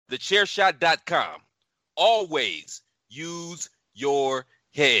thechairshot.com. Always use your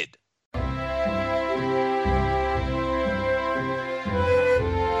head.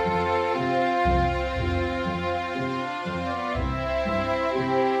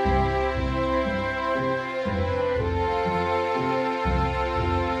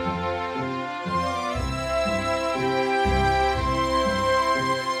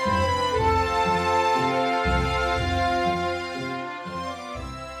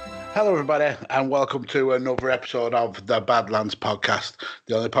 Hello, everybody, and welcome to another episode of the Badlands podcast,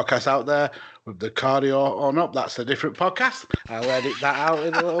 the only podcast out there with the cardio or not. That's a different podcast. I'll edit that out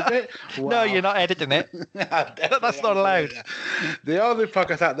in a little bit. Wow. No, you're not editing it. That's not allowed. The only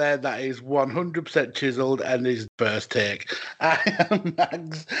podcast out there that is 100% chiseled and is first take. I am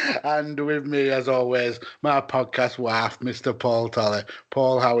Max, and with me, as always, my podcast wife, Mr. Paul Tolley.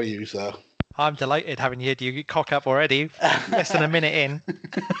 Paul, how are you, sir? I'm delighted having you heard you cock up already, less than a minute in.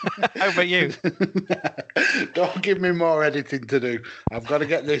 How about you? Don't give me more editing to do. I've got to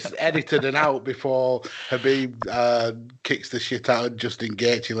get this edited and out before Habib kicks the shit out of Justin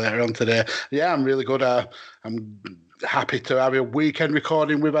Gaethje later on today. Yeah, I'm really good. I'm happy to have a weekend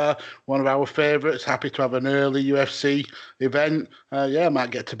recording with one of our favourites. Happy to have an early UFC event. I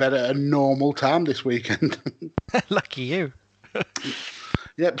might get to bed at a normal time this weekend. Lucky you.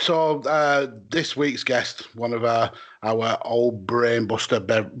 Yep, so this week's guest, one of our old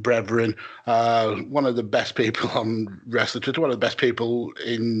brainbuster brethren, one of the best people on Wrestling Twitter, one of the best people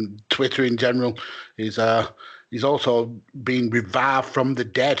in Twitter in general. He's also been revived from the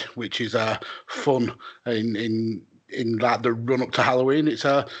dead, which is fun in like the run up to Halloween. It's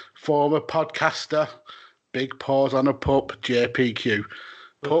a former podcaster, Big Paws on a Pup, JPQ.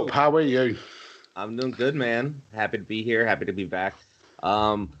 Pup, how are you? I'm doing good, man. Happy to be here. Happy to be back.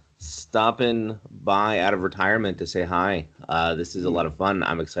 Stopping by out of retirement to say hi. This is a lot of fun.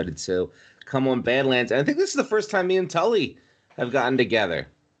 I'm excited to come on Badlands. And I think this is the first time me and Tully have gotten together.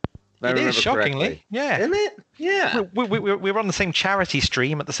 It is, shockingly. Correctly. Yeah. Isn't it? Yeah. We were on the same charity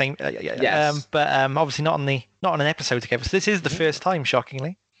stream at the same yes. But obviously not on an episode together. So this is the first time,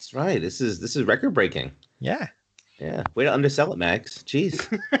 shockingly. That's right. This is record breaking. Yeah. Yeah. Way to undersell it, Max. Jeez.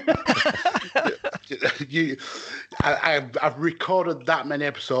 I've recorded that many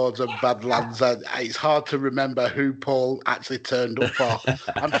episodes of Badlands. It's hard to remember who Paul actually turned up for.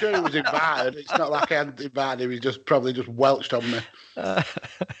 I'm sure he was invited. It's not like I hadn't invited him. He probably just welched on me.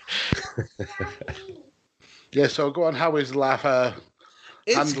 Yeah, so go on. How is life?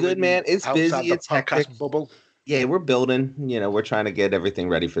 It's good, man. It's busy. It's hectic. Bubble. Yeah, we're building. We're trying to get everything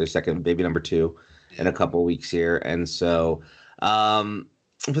ready for the second baby number 2 in a couple of weeks here. And so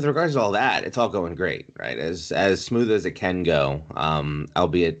with regards to all that, it's all going great, right? As smooth as it can go,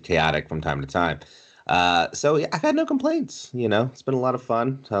 albeit chaotic from time to time. So yeah, I've had no complaints. It's been a lot of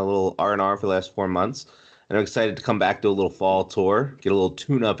fun. Had a little R&R for the last 4 months. And I'm excited to come back to a little fall tour, get a little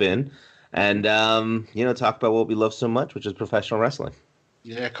tune-up in, and, talk about what we love so much, which is professional wrestling.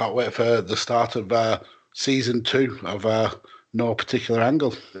 Yeah, can't wait for the start of season 2 of No Particular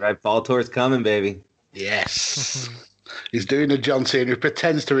Angle. Right, fall tour's coming, baby. Yes. He's doing a John Cena who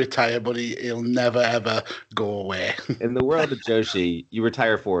pretends to retire, but he'll never, ever go away. In the world of Joshi, you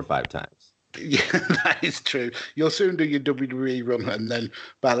retire 4 or 5 times. Yeah, that is true. You'll soon do your WWE run, and then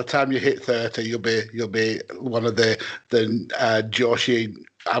by the time you hit 30, you'll be one of the Joshi,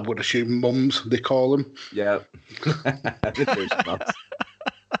 I would assume, mums, they call them. Yeah. Joshi mums.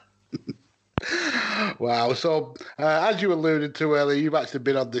 Wow. So, as you alluded to earlier, you've actually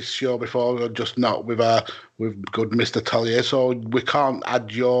been on this show before, just not with good Mr. Tullier. So we can't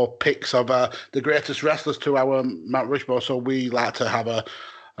add your picks of the greatest wrestlers to our Mount Rushmore. So we like to have a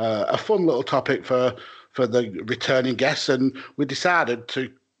fun little topic for the returning guests, and we decided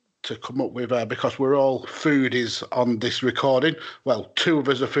to come up with, because we're all foodies on this recording. Well, 2 of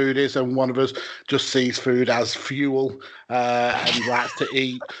us are foodies and 1 of us just sees food as fuel and likes to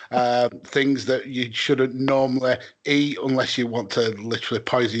eat things that you shouldn't normally eat unless you want to literally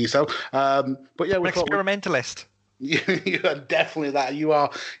poison yourself. But yeah, we're experimentalist. You are definitely that.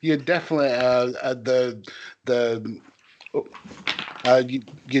 You're definitely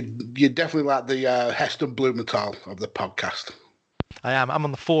you're definitely like the Heston Blumenthal of the podcast. I am. I'm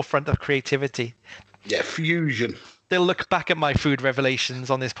on the forefront of creativity. Yeah, fusion. They'll look back at my food revelations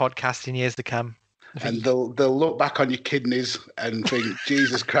on this podcast in years to come. And they'll look back on your kidneys and think,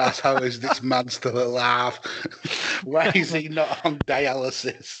 Jesus Christ, how is this man still alive? Why is he not on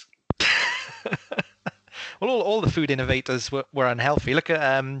dialysis? Well, all the food innovators were unhealthy. Look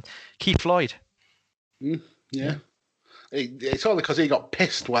at Keith Floyd. Yeah. It's only because he got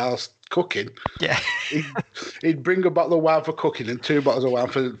pissed whilst cooking. Yeah. He'd bring a bottle of wine for cooking and 2 bottles of wine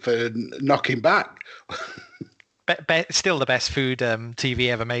for knocking back. Still the best food TV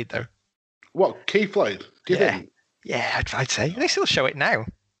ever made, though. What, Keith Lloyd? Do you think? Yeah, I'd say. They still show it now.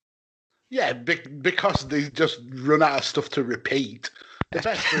 Yeah, because they just run out of stuff to repeat. The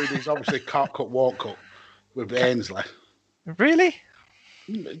best food is obviously Can't Cut, Won't Cut with Ainsley. Really?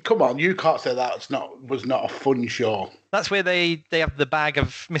 Come on, you can't say that was not a fun show. That's where they have the bag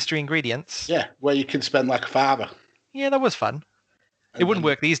of mystery ingredients. Yeah, where you can spend like a father. Yeah, that was fun. It wouldn't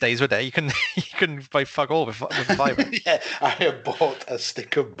work these days, would it? You couldn't buy fuck all with a fiver. Yeah, I bought a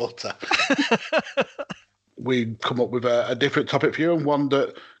stick of butter. We come up with a different topic for you, and one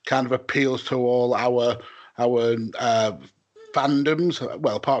that kind of appeals to all our fandoms.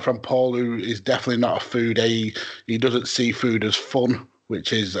 Well, apart from Paul, who is definitely not a foodie, he doesn't see food as fun,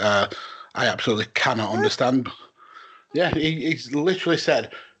 which is I absolutely cannot understand. Yeah, he's literally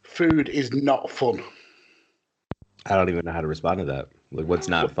said food is not fun. I don't even know how to respond to that. Like, what's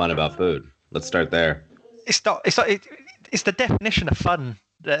not fun about food? Let's start there. It's not. It's the definition of fun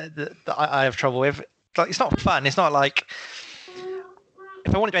that I have trouble with. Like, it's not fun. It's not like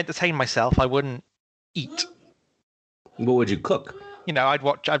if I wanted to entertain myself, I wouldn't eat. What would you cook? You know,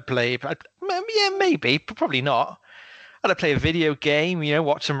 I'd play. Yeah, maybe, but probably not. I'd play a video game. You know,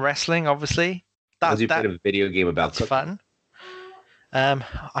 watch some wrestling. Obviously, Because you played a video game about that's cooking. fun.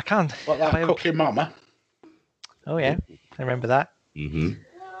 I can't. What, that Cooking Mama? Oh yeah, I remember that. Mm-hmm.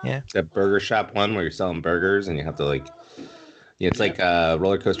 Yeah. That burger shop one where you're selling burgers and you have to like, it's like a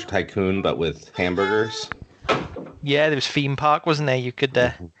roller coaster tycoon but with hamburgers. Yeah, there was theme park, wasn't there? You could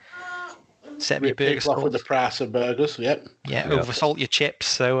set up your burger off with the price of burgers. Yep. Yeah, oversalt your chips,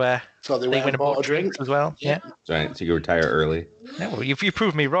 so they win went a bottle of drinks as well. Yeah. That's right. So you retire early. Yeah, well, you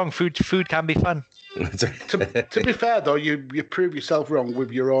proved me wrong. Food can be fun. That's right. To be fair, though, you prove yourself wrong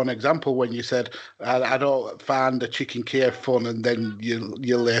with your own example when you said, I don't find the chicken Kiev fun, and then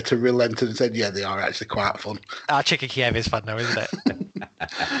you later relented and said, yeah, they are actually quite fun. Chicken Kiev is fun, though, isn't it?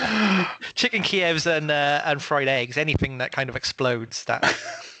 Chicken Kievs and fried eggs, anything that kind of explodes, that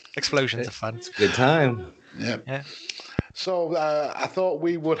explosions are fun. It's a good time. Yeah. So I thought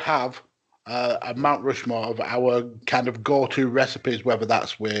we would have a Mount Rushmore of our kind of go-to recipes, whether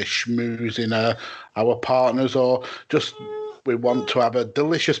that's we're schmoozing our partners or just we want to have a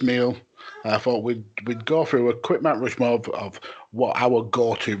delicious meal. I thought we'd go through a quick Mount Rushmore of what our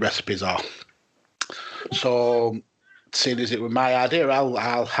go-to recipes are. So, seeing as it was my idea,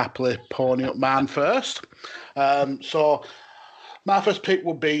 I'll happily pony up mine first. So, my first pick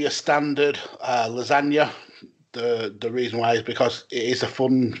would be a standard lasagna. The reason why is because it is a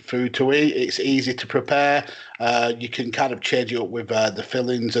fun food to eat. It's easy to prepare. You can kind of change it up with the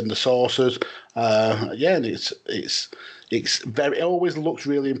fillings and the sauces. And it's very. It always looks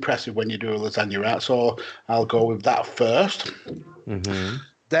really impressive when you do a lasagna, right? So I'll go with that first. Mm-hmm.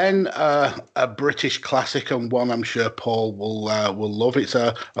 Then a British classic and one I'm sure Paul will love. It's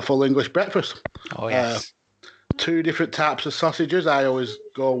a full English breakfast. Oh yes. 2 different types of sausages. I always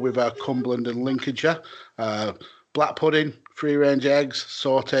go with Cumberland and Lincolnshire. Black pudding, free-range eggs,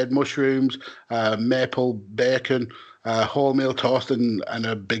 sautéed mushrooms, maple bacon, wholemeal toast, and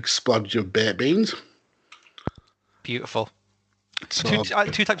a big splodge of baked beans. Beautiful. So,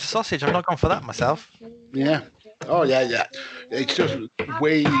 2 types of sausage. I've not gone for that myself. Yeah. Oh, yeah. It's just,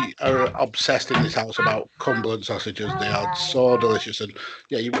 we are obsessed in this house about Cumberland sausages. They are so delicious. And,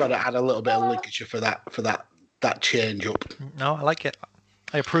 yeah, you've got to add a little bit of Lincolnshire for that change up. No, I like it.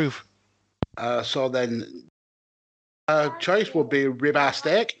 I approve. So then, choice would be ribeye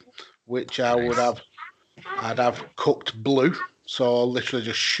steak, which I'd have cooked blue. So literally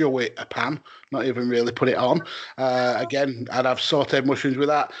just show it a pan, not even really put it on. Again, I'd have sautéed mushrooms with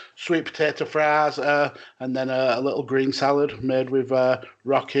that, sweet potato fries, and then a little green salad made with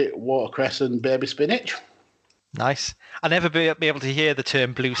rocket, watercress, and baby spinach. Nice. I'll never be able to hear the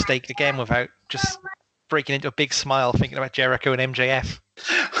term blue steak again without just breaking into a big smile thinking about Jericho and MJF.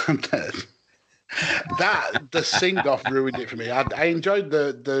 The sing-off ruined it for me. I enjoyed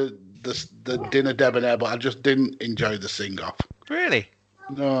the dinner debonair, but I just didn't enjoy the sing-off. Really?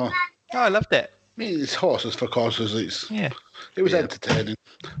 No. Oh, I loved it. I mean, it's horses for courses. It was entertaining.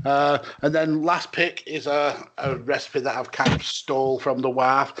 And then last pick is a recipe that I've kind of stole from the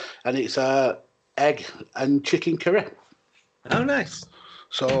wife, and it's egg and chicken curry. Oh, nice.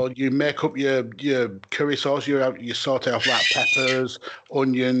 So you make up your curry sauce. You saute off like peppers,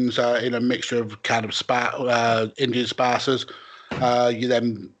 onions in a mixture of kind of Indian spices. You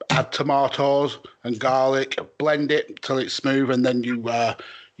then add tomatoes and garlic, blend it till it's smooth, and then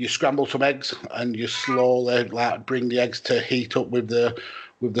you scramble some eggs and you slowly bring the eggs to heat up with the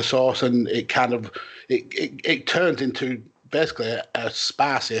with the sauce, and it kind of it turns into basically a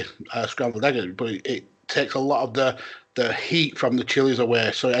spicy scrambled egg, but it takes a lot of the heat from the chilies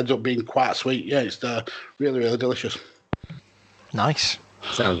away, so it ends up being quite sweet. Yeah, it's really, really delicious. Nice.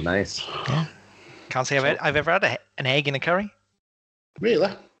 Sounds nice. Yeah. Can't say I've ever had an egg in a curry. Really?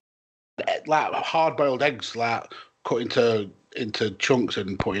 Like hard-boiled eggs, like cut into chunks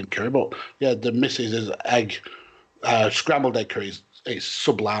and put in curry. But yeah, the missus' egg, scrambled egg curry, it's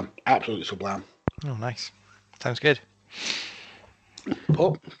sublime, absolutely sublime. Oh, nice. Sounds good.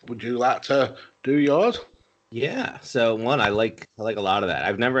 Pup, would you like to do yours? Yeah. So I like a lot of that.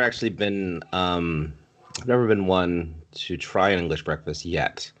 I've never actually been one to try an English breakfast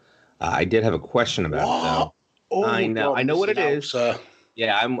yet. I did have a question about it though. Oh, I know what it is. Sir.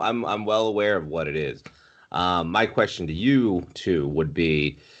 Yeah, I'm well aware of what it is. My question to you two would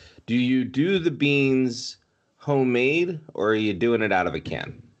be, do you do the beans homemade or are you doing it out of a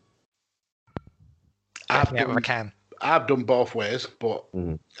can? Out of a can. I've done both ways, but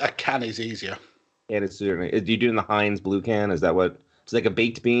a can is easier. And it's certainly. Do you do it in the Heinz blue can? Is that what? It's like a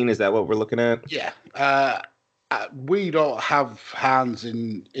baked bean. Is that what we're looking at? Yeah. We don't have Heinz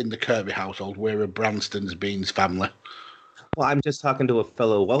in the Kirby household. We're a Branston's beans family. Well, I'm just talking to a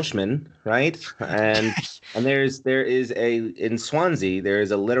fellow Welshman, right? And there is in Swansea there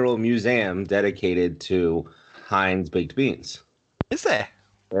is a literal museum dedicated to Heinz baked beans. Is there?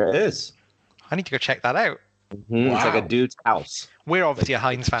 There is. I need to go check that out. Mm-hmm. Wow. It's like a dude's house. We're obviously a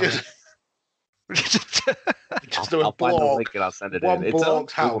Heinz family. I'll find the link and I'll send it in. It's on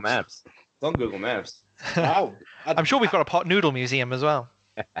Google Maps. It's on Google Maps. Wow. I'm sure we've got a pot noodle museum as well.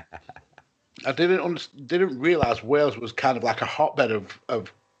 I didn't realise Wales was kind of like a hotbed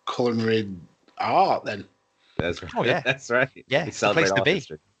of culinary art then. That's right. Oh, yeah. That's right. Yeah, it's the place to be.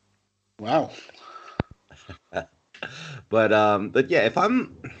 History. Wow. But yeah, if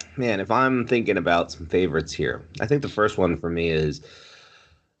I'm thinking about some favorites here, I think the first one for me is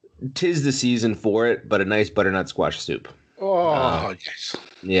 'tis the season for it, but a nice butternut squash soup. Oh, yes.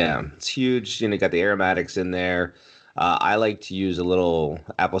 Yeah, it's huge. You got the aromatics in there. I like to use a little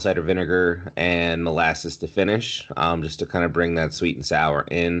apple cider vinegar and molasses to finish, just to kind of bring that sweet and sour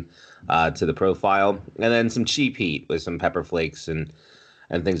in to the profile. And then some cheap heat with some pepper flakes and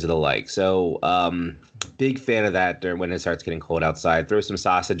things of the like. So big fan of that during when it starts getting cold outside. Throw some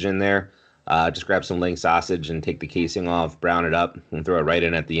sausage in there. Just grab some ling sausage and take the casing off, brown it up, and throw it right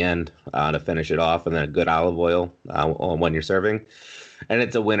in at the end to finish it off, and then a good olive oil when you're serving. And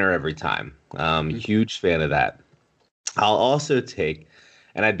it's a winner every time. Huge fan of that. I'll also take,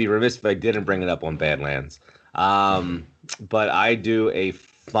 and I'd be remiss if I didn't bring it up on Badlands, but I do a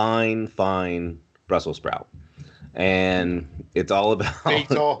fine Brussels sprout. And it's all about...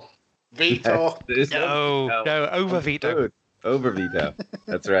 Veto. No, over veto. Over veto.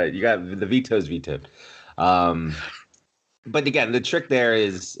 That's right. You got the veto's vetoed. But again, the trick there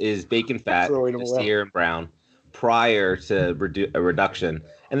is bacon fat, sear and brown, prior to a reduction,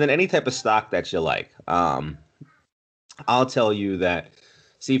 and then any type of stock that you like. I'll tell you that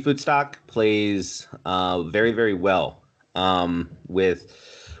seafood stock plays very, very well with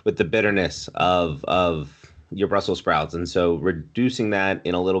the bitterness of your Brussels sprouts, and so reducing that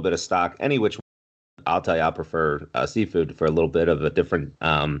in a little bit of stock, I'll tell you, I'll prefer seafood for a little bit of a different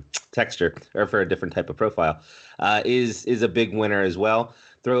texture or for a different type of profile, is a big winner as well.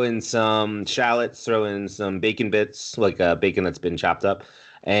 Throw in some shallots, throw in some bacon bits, like bacon that's been chopped up.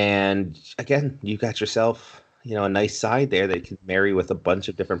 And again, you got yourself, a nice side there that you can marry with a bunch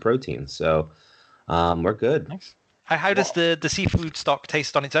of different proteins. So we're good. Nice. How does the seafood stock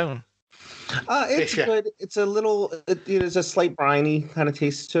taste on its own? It's good. It's a little, there's a slight briny kind of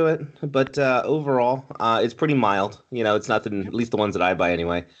taste to it, but overall, it's pretty mild. It's nothing, at least the ones that I buy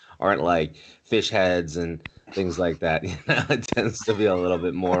anyway, aren't like fish heads and things like that. It tends to be a little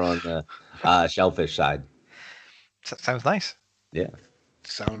bit more on the shellfish side. Sounds nice. Yeah.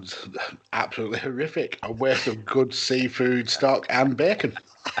 Sounds absolutely horrific. A waste of good seafood stock and bacon.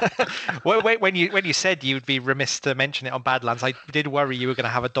 Wait, when you said you'd be remiss to mention it on Badlands, I did worry you were going to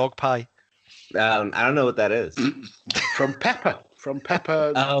have a dog pie. I don't know what that is. From Pepper.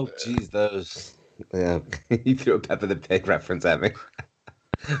 Oh, geez, those. Yeah, you threw a Peppa the Pig reference at me,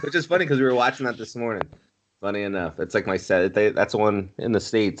 which is funny because we were watching that this morning. Funny enough, it's like my set. That's one in the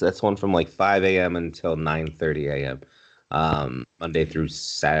States. That's one from like 5 a.m. until 9:30 a.m. Monday through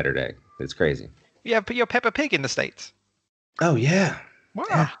Saturday. It's crazy. Yeah, but you're Peppa Pig in the States. Oh yeah. Wow.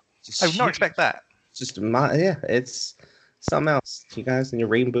 Yeah. I would not expect that. It's something else. You guys in your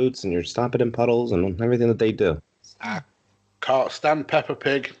rain boots and you're stomping in puddles and everything that they do. I can't stand Peppa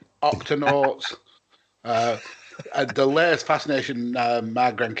Pig, Octonauts, The latest fascination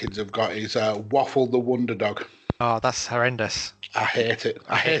my grandkids have got is Waffle the Wonder Dog. Oh, that's horrendous. I hate it.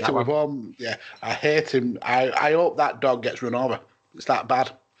 I hate that it with all. Yeah, I hate him. I hope that dog gets run over. It's that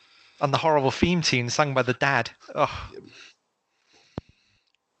bad. And the horrible theme tune sung by the dad. Oh,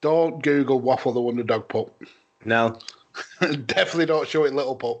 Don't Google Waffle the Wonder Dog pup. No, Definitely don't show it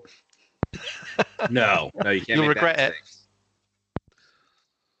little pup. no, you can't. you'll regret it.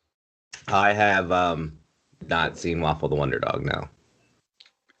 I have not seen Waffle the Wonder Dog. No.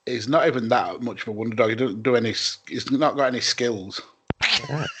 He's not even that much of a wonder dog. He doesn't do any. He's not got any skills.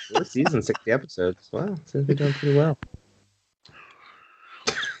 Yeah, this season 60 episodes. Wow, seems to be doing pretty well.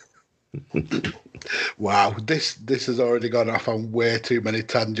 Wow, this has already gone off on way too many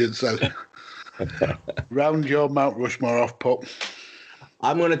tangents. Round your Mount Rushmore off, pup.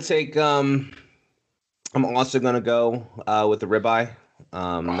 I'm gonna take. I'm also gonna go with the ribeye.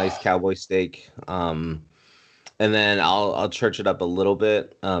 Nice cowboy steak. And then I'll church it up a little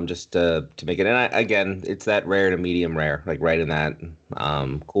bit, just to make it. And again, it's that rare to medium rare, like right in that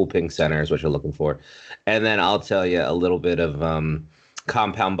cool pink center is what you're looking for. And then I'll tell you a little bit of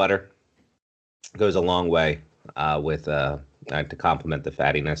compound butter goes a long way with to complement the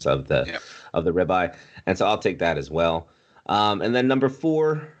fattiness of the ribeye. And so I'll take that as well. And then number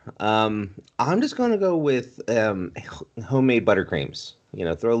 4, I'm just gonna go with homemade buttercreams. You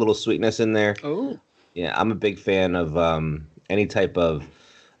know, throw a little sweetness in there. Oh. Yeah, I'm a big fan of any type of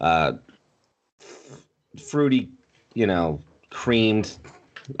fruity, creamed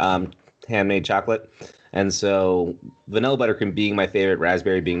handmade chocolate. And so vanilla buttercream being my favorite,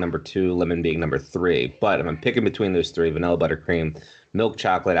 raspberry being number 2, lemon being number 3. But if I'm picking between those 3, vanilla buttercream, milk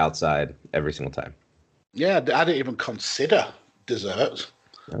chocolate outside every single time. Yeah, I didn't even consider desserts.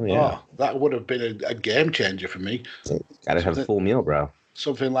 Oh, yeah. Oh, that would have been a game changer for me. Gotta have a full meal, bro.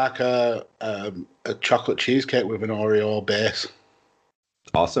 Something like a chocolate cheesecake with an Oreo base.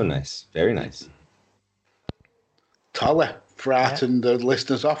 Also nice. Very nice. Tolly, frighten the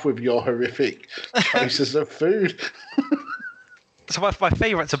listeners off with your horrific choices of food. So my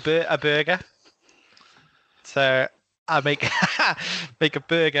favourite's a burger. So I make make a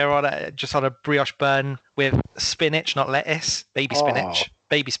burger just on a brioche bun with spinach, not lettuce. Baby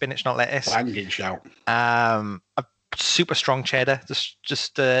spinach, not lettuce. Banging shout. A super strong cheddar,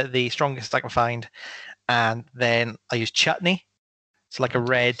 just the strongest I can find, and then I use chutney. It's like a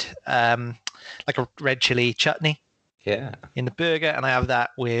red chili chutney. Yeah. In the burger, and I have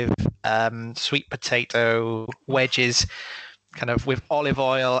that with sweet potato wedges, kind of with olive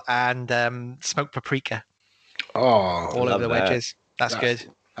oil and smoked paprika. Oh, all over the wedges. That's good.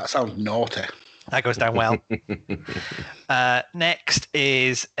 That sounds naughty. That goes down well. Next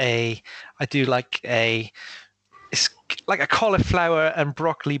is it's like a cauliflower and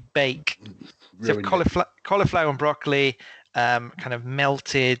broccoli bake. So cauliflower and broccoli, kind of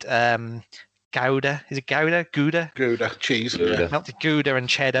melted Gouda. Is it Gouda? Gouda, cheese. Gouda. Yeah. Melted Gouda and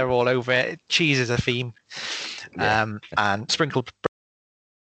cheddar all over it. Cheese is a theme. Yeah. And sprinkled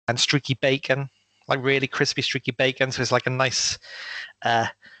and streaky bacon, like really crispy streaky bacon. So it's like a nice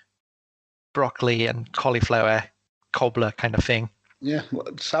broccoli and cauliflower cobbler kind of thing. Yeah, well,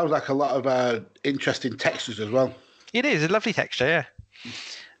 it sounds like a lot of interesting textures as well. It is a lovely texture,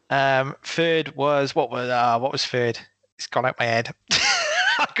 yeah. Third was what was third? It's gone out my head.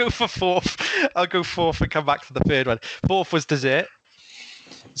 I'll go for fourth and come back to the third one. Fourth was dessert.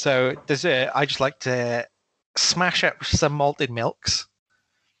 So dessert, I just like to smash up some malted milks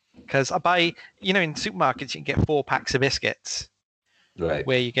because I buy, in supermarkets you can get 4 packs of biscuits. Right.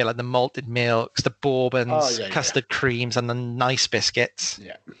 Where you get like the malted milks, the bourbons, custard creams, and the nice biscuits.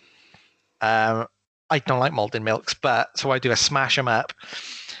 Yeah. I don't like malted milks, so I do a smash them up,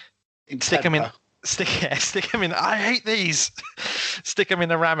 stick them in. I hate these. Stick them in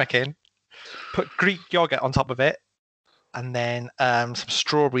a ramekin. Put Greek yogurt on top of it, and then some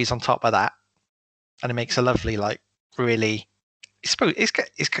strawberries on top of that, and it makes a lovely, like, really. It's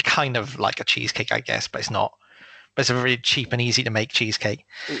kind of like a cheesecake, I guess, but it's not. But it's a very cheap and easy to make cheesecake.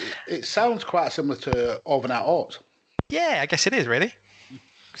 It sounds quite similar to overnight oats. Yeah, I guess it is really.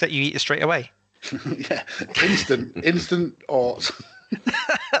 Except you eat it straight away. Yeah, instant oats.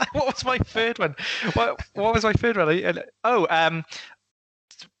 What was my third one? What was my third one?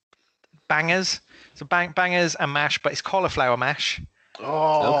 Bangers. So bangers and mash, but it's cauliflower mash.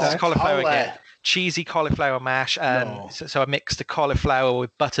 Oh, okay. It's cauliflower again. Cheesy cauliflower mash, and so I mix the cauliflower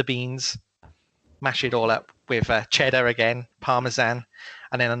with butter beans, mash it all up with cheddar again, parmesan,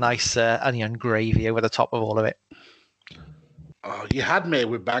 and then a nice onion gravy over the top of all of it. Oh, you had me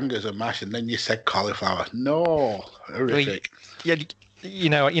with bangers and mash, and then you said cauliflower. No, horrific. Yeah, you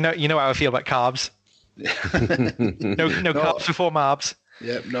know how I feel about carbs. No carbs before marbs.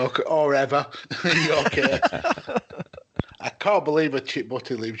 Yep, no, or ever. In your case. I can't believe a chip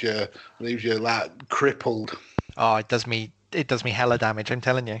butty leaves you like crippled. Oh, it does me hella damage, I'm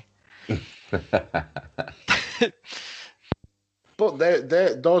telling you. But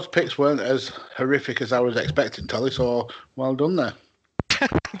those picks weren't as horrific as I was expecting, Tolly, so well done there.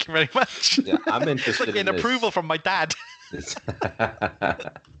 Thank you very much. Yeah, I'm interested it's like in an approval from my dad.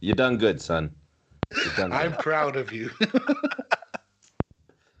 You done good, son. I'm proud of you.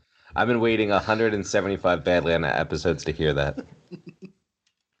 I've been waiting 175 Badlands episodes to hear that.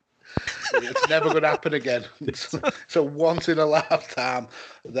 It's never going to happen again. It's a once in a lifetime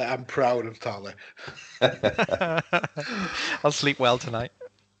that I'm proud of, Tolly. I'll sleep well tonight.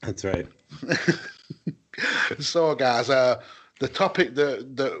 That's right. So, guys, the topic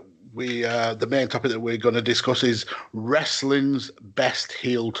that we the main topic that we're going to discuss is wrestling's best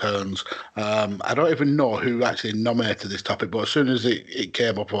heel turns. I don't even know who actually nominated this topic, but as soon as it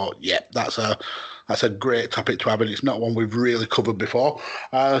came up, I thought, yep, that's a great topic to have, and it's not one we've really covered before.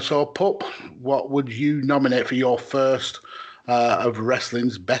 So, Pup, what would you nominate for your first of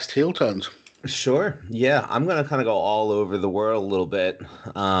wrestling's best heel turns? Sure. Yeah, I'm going to kind of go all over the world a little bit.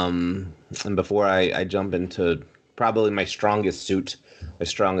 And before I jump into probably my strongest suit, my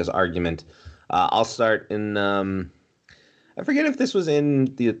strongest argument, I'll start in, I forget if this was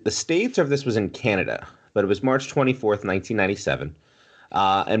in the States or if this was in Canada, but it was March 24th, 1997.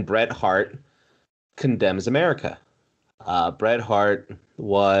 And Bret Hart condemns America. Bret Hart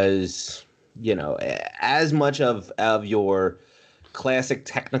was, as much of your classic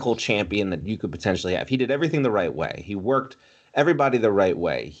technical champion that you could potentially have. He did everything the right way. He worked everybody the right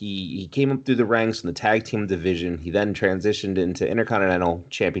way. He came up through the ranks in the tag team division. He then transitioned into Intercontinental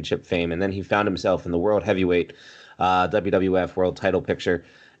Championship fame, and then he found himself in the World Heavyweight WWF World Title picture.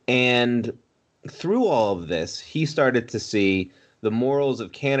 And through all of this, he started to see the morals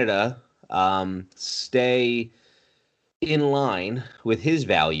of Canada stay in line with his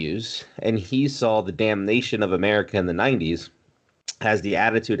values, and he saw the damnation of America in the 90s as the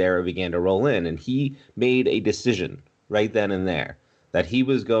Attitude Era began to roll in, and he made a decision right then and there that he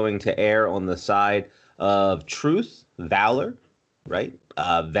was going to err on the side of truth, valor, right?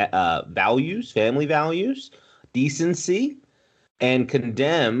 Values, family values, decency, and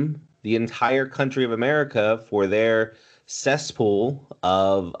condemn the entire country of America for their cesspool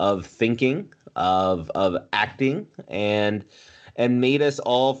of thinking, of acting, and made us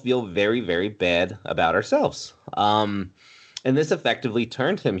all feel very, very bad about ourselves. And this effectively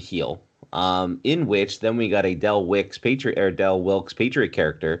turned him heel, in which then we got a Del Wilkes Patriot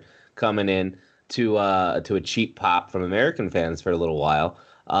character coming in to a cheap pop from American fans for a little while.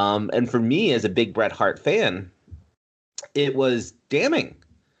 And for me, as a big Bret Hart fan, it was damning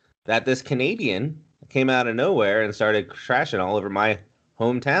that this Canadian came out of nowhere and started trashing all over my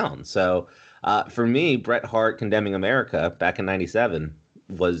hometown. So for me, Bret Hart condemning America back in '97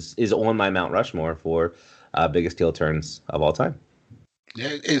 is on my Mount Rushmore for biggest heel turns of all time.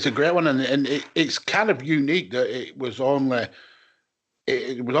 Yeah, it's a great one, and it's kind of unique that it was only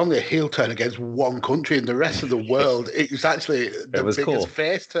a heel turn against one country, and the rest of the world it was actually the biggest cool.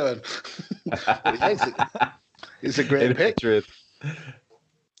 face turn. It's a great pick.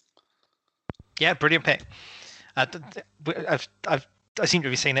 Yeah, brilliant pick. I seem to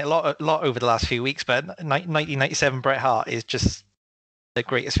be saying it a lot over the last few weeks, but 1997 Bret Hart is just the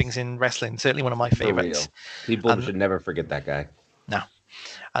greatest things in wrestling. Certainly one of my favorites. People should never forget that guy. No,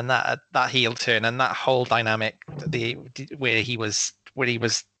 and that heel turn and that whole dynamic, where he was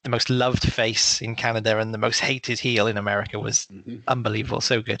the most loved face in Canada and the most hated heel in America was unbelievable.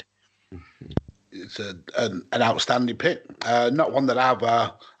 So good. It's an outstanding pick. Not one that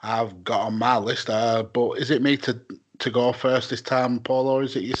I've got on my list. But is it me to go first this time, Paul, or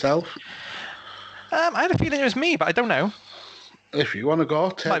is it yourself? I had a feeling it was me, but I don't know. If you want to go,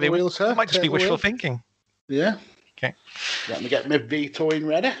 take the wheel, sir. Might just be wishful thinking. Yeah. Okay. Let me get my vetoing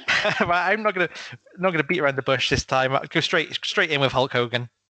ready. I'm not gonna beat around the bush this time. I'll go straight in with Hulk Hogan.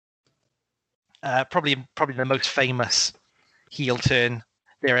 Probably the most famous heel turn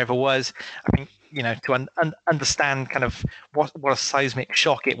there ever was. I think to understand kind of what a seismic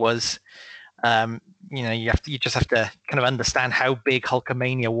shock it was. You just have to kind of understand how big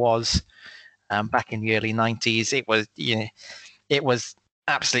Hulkamania was back in the early 90s. It was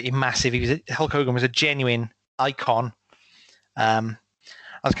absolutely massive. Hulk Hogan was a genuine icon. I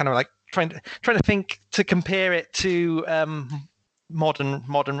was kind of like trying to think to compare it to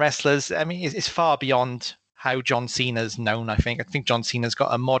modern wrestlers. I mean, it's far beyond how John Cena's known. I think John Cena's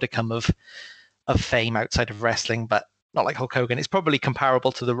got a modicum of fame outside of wrestling, but not like Hulk Hogan. It's probably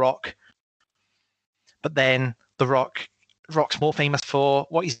comparable to The Rock. But then Rock's more famous for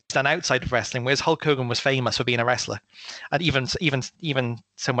what he's done outside of wrestling, whereas Hulk Hogan was famous for being a wrestler. And even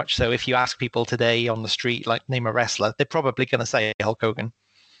so much so, if you ask people today on the street, like, name a wrestler, they're probably going to say Hulk Hogan.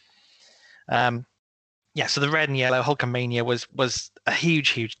 So the red and yellow Hulkamania was a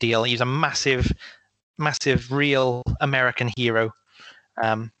huge deal. He was a massive real American hero,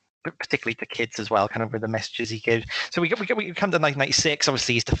 but particularly to kids as well, kind of with the messages he gave. So we come to 1996.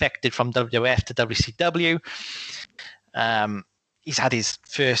 Obviously, he's defected from WWF to WCW. He's had his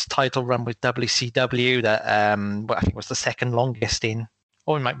first title run with WCW that I think was the second longest in,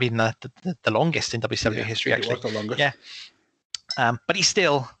 or it might be the longest in WCW history, actually. It was the longest. Yeah. But he's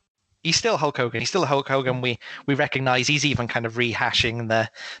still Hulk Hogan. He's still Hulk Hogan. We recognize he's even kind of rehashing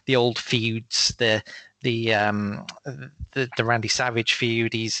the old feuds, the Randy Savage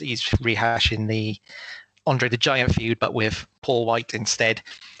feud. He's rehashing the Andre the Giant feud, but with Paul White instead.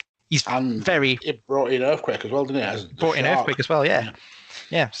 He's it brought in Earthquake as well, didn't it? Brought in Earthquake as well, yeah.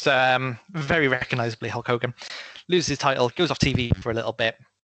 So very recognizably Hulk Hogan loses his title, goes off TV for a little bit.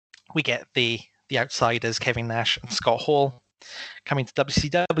 We get the outsiders, Kevin Nash and Scott Hall, coming to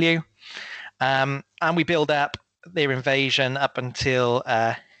WCW, and we build up their invasion up until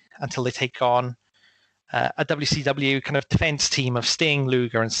they take on a WCW kind of defense team of Sting,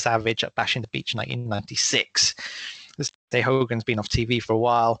 Luger, and Savage at Bash in the Beach 1996. This day Hogan's been off TV for a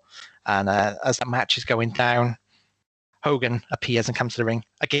while, and as that match is going down, Hogan appears and comes to the ring.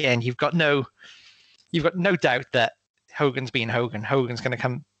 Again, you've got no doubt that Hogan's being Hogan. Hogan's going to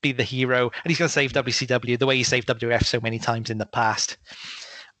come be the hero, and he's going to save WCW the way he saved WF so many times in the past.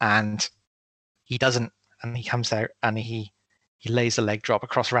 And he doesn't, and he comes out and he lays a leg drop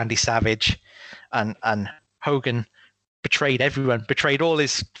across Randy Savage, and Hogan betrayed everyone, betrayed all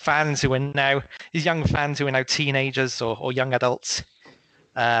his fans who are now his young fans who are now teenagers or young adults.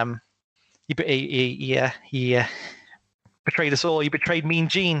 He betrayed us all. He betrayed Mean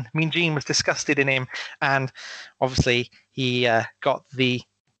Gene. Mean Gene was disgusted in him, and obviously he got the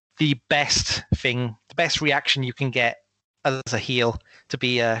best reaction you can get as a heel, to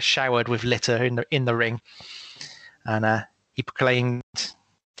be showered with litter in the ring. And he proclaimed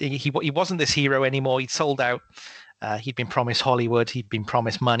he wasn't this hero anymore. He'd sold out. He'd been promised Hollywood. He'd been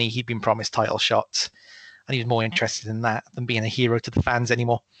promised money. He'd been promised title shots, and he was more interested in that than being a hero to the fans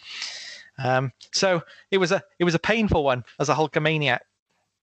anymore. So it was a painful one as a Hulkamaniac.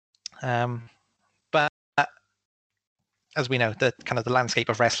 But as we know, the landscape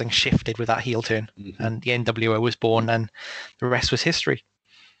of wrestling shifted with that heel turn, and the NWO was born, and the rest was history.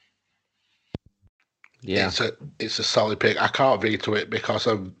 Yeah, it's a solid pick. I can't veto it because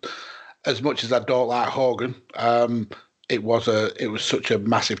of, as much as I don't like Hogan, it was such a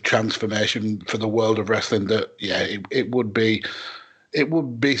massive transformation for the world of wrestling that it would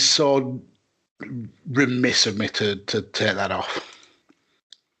be so remiss of me to take that off.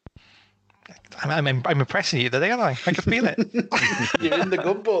 I'm impressing you today, aren't I? I can feel it. You're in the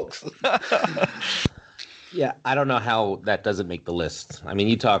good books. Yeah, I don't know how that doesn't make the list. I mean,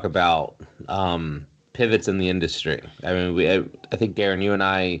 you talk about pivots in the industry. I mean, I think, Darren, you and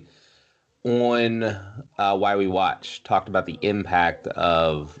I on Why We Watch talked about the impact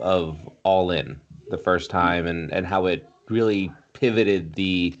of All In the first time, and how it really pivoted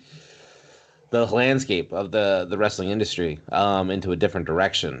the landscape of the wrestling industry into a different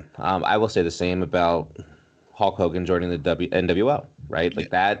direction. I will say the same about Hulk Hogan joining the NWO, right?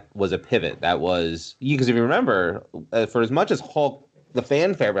 Like, that was a pivot. That was, because if you remember, for as much as Hulk, the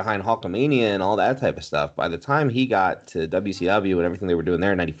fanfare behind Hulkamania and all that type of stuff, by the time he got to WCW and everything they were doing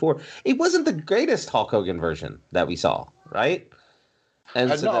there in '94, it wasn't the greatest Hulk Hogan version that we saw, right?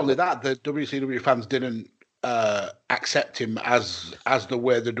 And so not only that, the WCW fans didn't accept him as the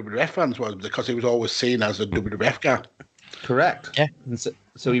way the WWF fans was, because he was always seen as a WWF guy. Correct. Yeah. And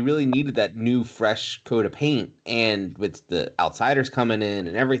so he really needed that new, fresh coat of paint, and with the outsiders coming in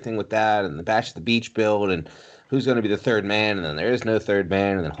and everything with that, and the Bash at the Beach build, and who's going to be the third man, and then there is no third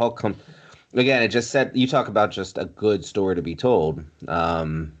man, and then Hulk comes. Again, it just said, you talk about just a good story to be told.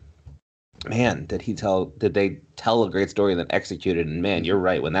 Man, did they tell a great story and then execute it? And man, you're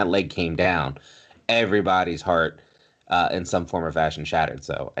right. When that leg came down, everybody's heart in some form or fashion shattered.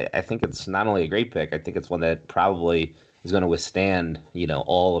 So I think it's not only a great pick, I think it's one that probably is going to withstand,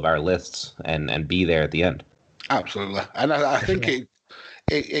 all of our lists and be there at the end. Absolutely. And I think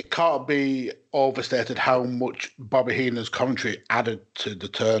it can't be overstated how much Bobby Heenan's commentary added to the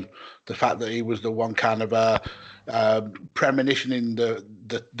turn. The fact that he was the one kind of premonitioning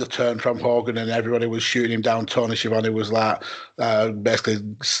the turn from Hogan, and everybody was shooting him down. Tony Schiavone was like basically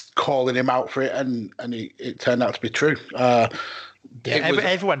calling him out for it, and it turned out to be true.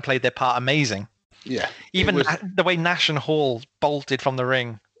 Everyone played their part amazing. Yeah. Even the way Nash and Hall bolted from the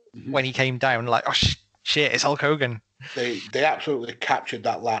ring when he came down, like, oh, shit, it's Hulk Hogan. They absolutely captured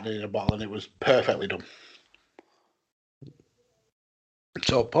that lightning in a bottle, and it was perfectly done.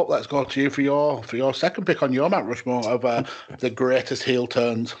 So, Pup, let's go to you for your second pick on your Mount Rushmore of the greatest heel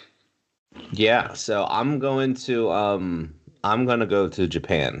turns. Yeah, so I'm going to go to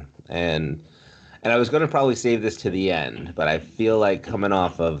Japan, and I was going to probably save this to the end, but I feel like coming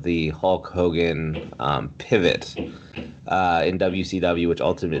off of the Hulk Hogan pivot in WCW, which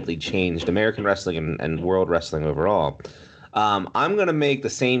ultimately changed American wrestling and world wrestling overall, I'm going to make the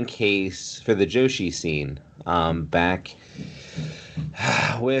same case for the Joshi scene back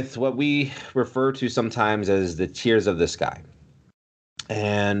with what we refer to sometimes as the Tears of the Sky.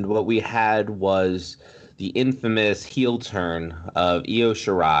 And what we had was the infamous heel turn of Io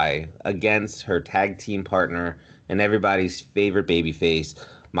Shirai against her tag team partner and everybody's favorite babyface,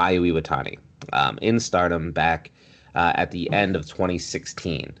 Mayu Iwatani, in Stardom back at the end of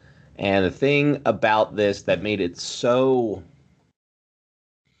 2016. And the thing about this that made it so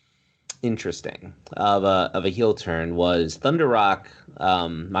interesting of a heel turn was Thunder Rock,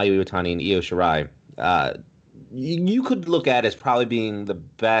 Mayu Iwatani, and Io Shirai. You could look at as probably being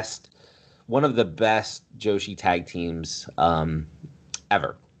one of the best Joshi tag teams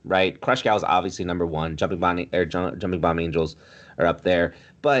ever, right? Crush Gal is obviously number one. Jumping Bomb Angels are up there,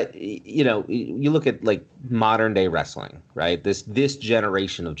 but you look at like modern day wrestling, right? This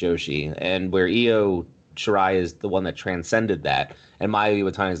generation of Joshi, and where Io Shirai is the one that transcended that, and Mayu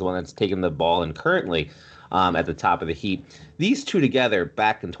Iwatani is the one that's taken the ball and currently at the top of the heap. These two together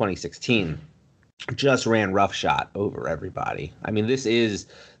back in 2016 just ran roughshod over everybody. I mean, this is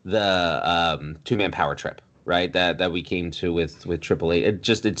the two-man power trip, right? That we came to with Triple H.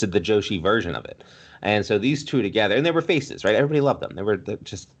 It's the Joshi version of it. And so these two together, and they were faces, right? Everybody loved them. They're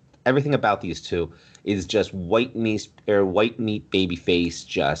just everything about these two is just white meat baby face.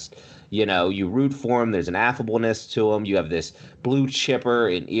 Just you root for them. There's an affableness to them. You have this blue chipper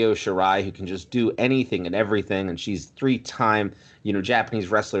in Io Shirai who can just do anything and everything, and she's 3-time Japanese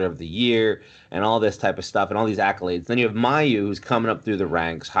Wrestler of the Year and all this type of stuff and all these accolades. Then you have Mayu, who's coming up through the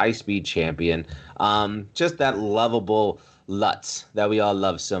ranks, high-speed champion, just that lovable Lutz that we all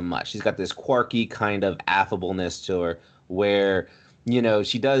love so much. She's got this quirky kind of affableness to her where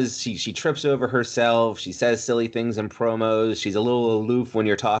she trips over herself, she says silly things in promos, she's a little aloof when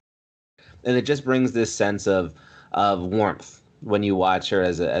you're talking, and it just brings this sense of warmth when you watch her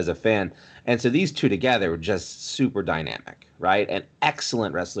as a fan. And so these two together were just super dynamic, right? And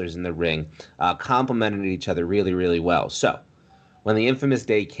excellent wrestlers in the ring, complemented each other really, really well. So when the infamous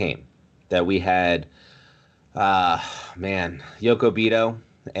day came that we had, Yoko Bito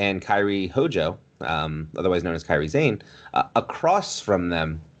and Kairi Hojo, otherwise known as Kairi Sane, across from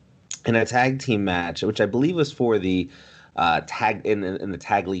them in a tag team match, which I believe was for the tag in the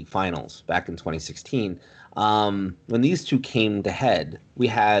tag league finals back in 2016. When these two came to head, we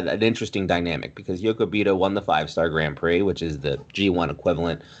had an interesting dynamic because Yoko Bito won the 5-star Grand Prix, which is the G1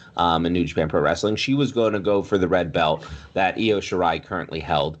 equivalent in New Japan Pro Wrestling. She was going to go for the red belt that Io Shirai currently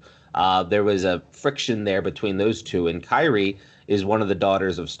held. There was a friction there between those two, and Kairi is one of the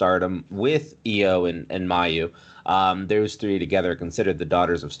daughters of Stardom with Io and Mayu. Those three together are considered the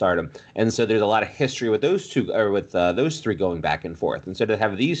daughters of Stardom. And so there's a lot of history with those two, or with those three going back and forth. And so to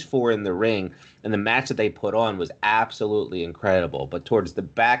have these four in the ring and the match that they put on was absolutely incredible. But towards the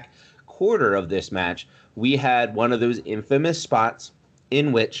back quarter of this match, we had one of those infamous spots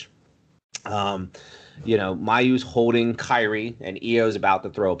in which, Mayu's holding Kairi and Io's about to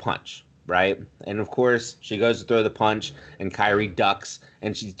throw a punch. Right? And of course, she goes to throw the punch, and Kairi ducks,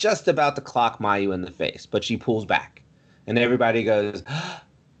 and she's just about to clock Mayu in the face, but she pulls back. And everybody goes,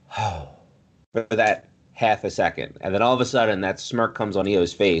 oh, for that half a second. And then all of a sudden, that smirk comes on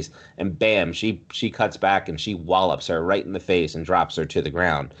Io's face, and bam, she cuts back, and she wallops her right in the face and drops her to the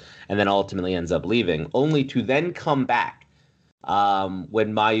ground, and then ultimately ends up leaving, only to then come back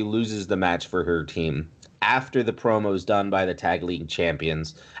when Mayu loses the match for her team, after the promos done by the tag league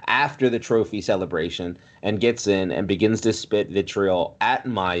champions, after the trophy celebration, and gets in and begins to spit vitriol at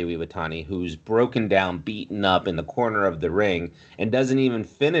Mayu Iwatani, who's broken down, beaten up in the corner of the ring, and doesn't even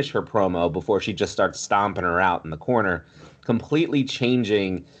finish her promo before she just starts stomping her out in the corner, completely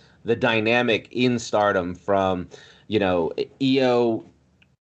changing the dynamic in Stardom from, Io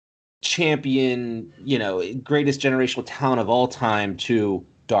champion, greatest generational talent of all time to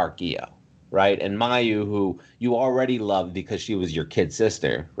Dark Io. right? And Mayu, who you already loved because she was your kid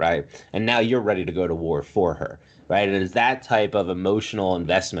sister, right? And now you're ready to go to war for her, right? And it's that type of emotional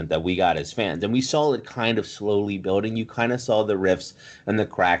investment that we got as fans. And we saw it kind of slowly building. You kind of saw the rifts and the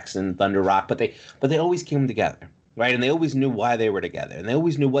cracks in Thunder Rock, but they always came together, right? And they always knew why they were together. And they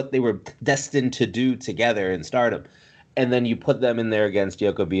always knew what they were destined to do together in Stardom. And then you put them in there against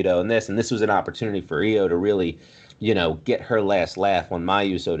Yoko Bito and this was an opportunity for Io to really, get her last laugh on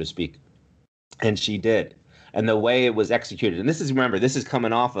Mayu, so to speak. And she did. And the way it was executed, and this is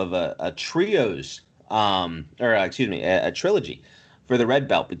coming off of a trios, a trilogy for the red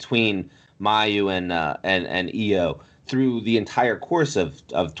belt between Mayu and Io through the entire course of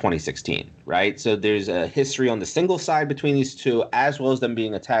 2016, right? So there's a history on the single side between these two, as well as them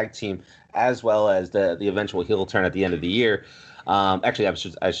being a tag team, as well as the eventual heel turn at the end of the year. Actually, I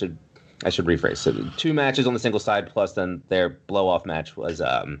should rephrase. So 2 matches on the single side, plus then their blow-off match was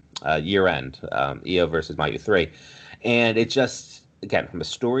year-end, Io versus Mayu 3. And it just, again, from a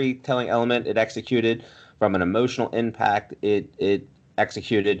storytelling element, it executed. From an emotional impact, it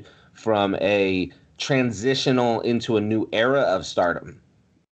executed. From a transitional into a new era of Stardom,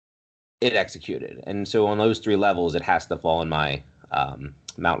 it executed. And so on those 3 levels, it has to fall in my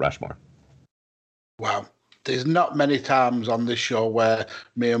Mount Rushmore. Wow. There's not many times on this show where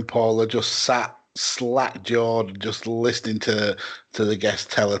me and Paul are just sat slack-jawed just listening to the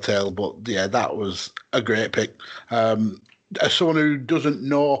guest tell a tale. But, yeah, that was a great pick. As someone who doesn't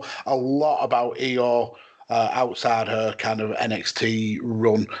know a lot about Io outside her kind of NXT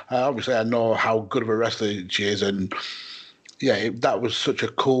run, obviously I know how good of a wrestler she is. And, yeah, that was such a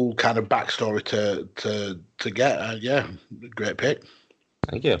cool kind of backstory to get. Yeah, great pick.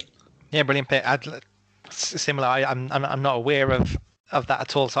 Thank you. Yeah, brilliant pick. Similar. I'm not aware of that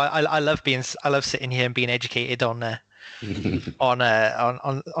at all. So I love sitting here and being educated on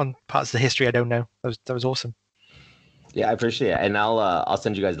parts of the history I don't know. That was awesome. Yeah, I appreciate it, and I'll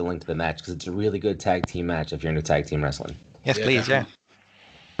send you guys the link to the match because it's a really good tag team match if you're into tag team wrestling. Yes, yeah, please. Definitely.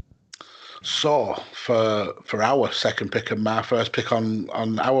 Yeah. So for our second pick and my first pick on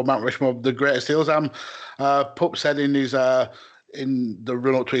our Mount Rushmore, the greatest heels, Pup said in his in the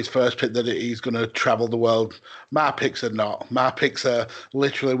run-up to his first pick that he's going to travel the world. My picks are not. My picks are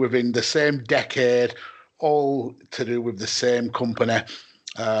literally within the same decade, all to do with the same company.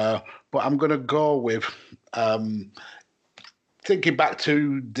 But I'm going to go with, thinking back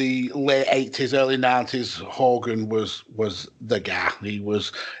to the late 80s, early 90s, Hogan was the guy. He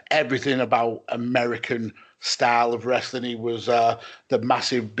was everything about American style of wrestling. He was the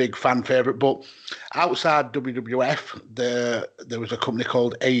massive big fan favorite. But outside WWF, there was a company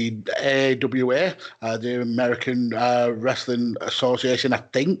called AWA, the American Wrestling Association. I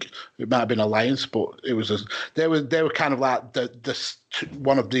think it might have been Alliance, but it was they were kind of like the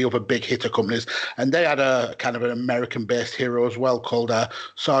one of the other big hitter companies, and they had a kind of an American-based hero as well called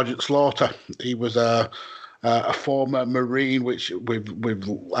Sergeant Slaughter. He was a former Marine, which we've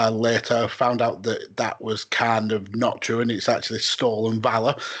later found out that was kind of not true, and it's actually stolen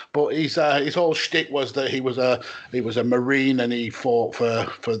valor. But his whole shtick was that he was a Marine and he fought for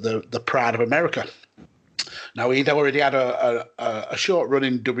the pride of America. Now he'd already had a short run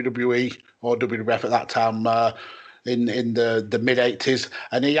in WWE or WWF at that time. In the mid 80s,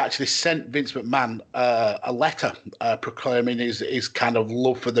 and he actually sent Vince McMahon a letter proclaiming his kind of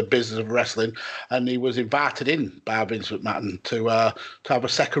love for the business of wrestling, and he was invited in by Vince McMahon to have a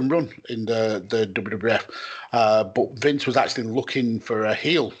second run in the WWF. But Vince was actually looking for a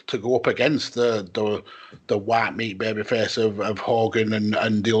heel to go up against the white meat babyface of Hogan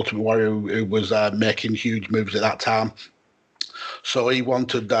and the Ultimate Warrior, who was making huge moves at that time. So he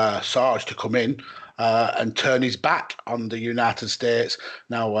wanted Sarge to come in and turn his back on the United States.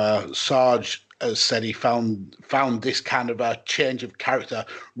 Now, Sarge has said he found this kind of a change of character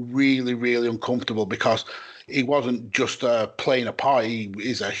really, really uncomfortable because he wasn't just playing a part. He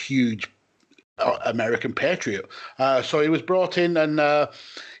is a huge American patriot. So he was brought in and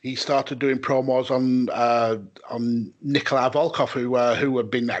he started doing promos on Nikolai Volkov, who had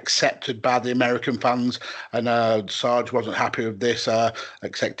been accepted by the American fans, and Sarge wasn't happy with this,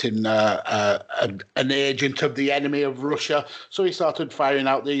 accepting an agent of the enemy of Russia. So he started firing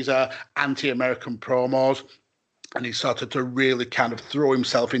out these anti-American promos, and he started to really kind of throw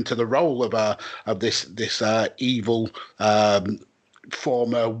himself into the role of this evil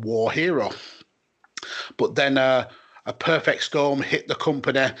former war hero. But then a perfect storm hit the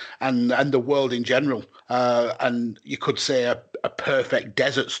company and the world in general. And you could say a perfect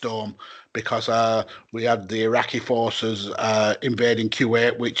desert storm because we had the Iraqi forces invading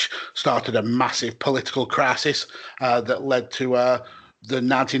Kuwait, which started a massive political crisis that led to the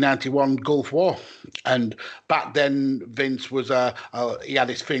 1991 Gulf War. And back then, Vince was he had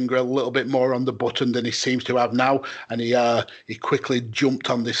his finger a little bit more on the button than he seems to have now, and he quickly jumped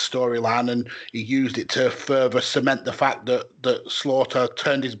on this storyline, and he used it to further cement the fact that Slaughter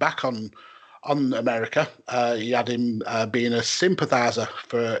turned his back on America. He had him being a sympathizer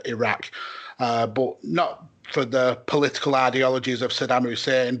for Iraq, but not for the political ideologies of Saddam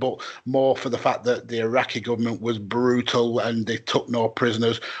Hussein, but more for the fact that the Iraqi government was brutal and they took no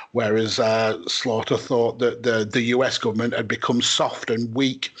prisoners, whereas Slaughter thought that the US government had become soft and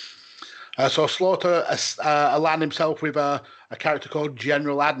weak. So Slaughter aligned himself with a character called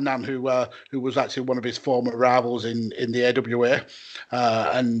General Adnan, who was actually one of his former rivals in the AWA,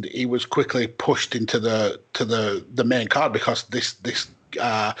 and he was quickly pushed into the main card because this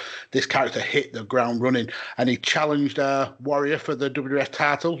character hit the ground running, and he challenged Warrior for the WWF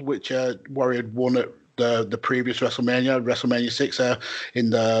title, which Warrior had won at the previous WrestleMania 6,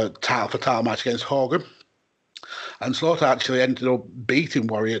 in the title match against Hogan. And Slaughter actually ended up beating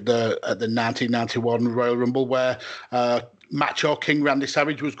Warrior at the 1991 Royal Rumble, where Macho King Randy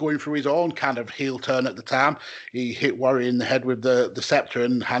Savage was going through his own kind of heel turn at the time. He hit Warrior in the head with the scepter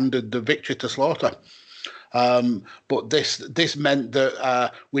and handed the victory to Slaughter. But this meant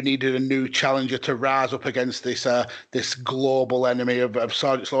that we needed a new challenger to rise up against this global enemy of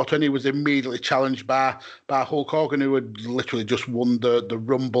Sergeant Slaughter, and he was immediately challenged by Hulk Hogan, who had literally just won the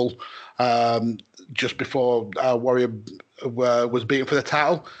Rumble just before Warrior was beaten for the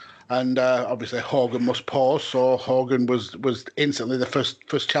title. And obviously Hogan must pause, so Hogan was instantly the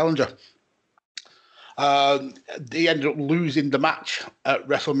first challenger. He ended up losing the match at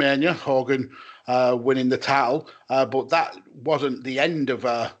WrestleMania, Hogan winning the title, but that wasn't the end of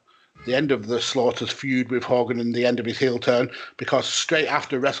the Slaughter's feud with Hogan and the end of his heel turn, because straight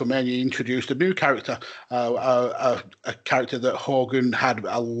after WrestleMania he introduced a new character, a character that Hogan had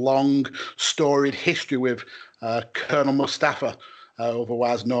a long storied history with, Colonel Mustafa,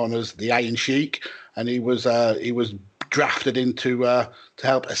 otherwise known as the Iron Sheik, and he was drafted into to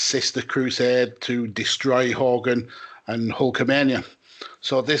help assist the Crusade to destroy Hogan and Hulkamania.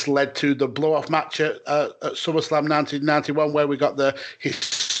 So this led to the blow-off match at SummerSlam 1991, where we got the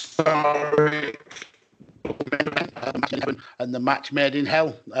historic and the match made in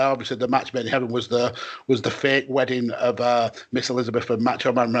hell. Obviously, the match made in heaven was the fake wedding of Miss Elizabeth and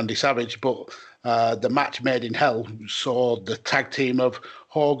Macho Man Randy Savage, but the match made in hell saw the tag team of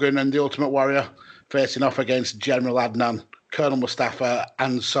Hogan and the Ultimate Warrior facing off against General Adnan, Colonel Mustafa,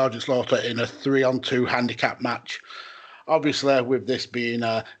 and Sergeant Slaughter in a 3-on-2 handicap match. Obviously, with this being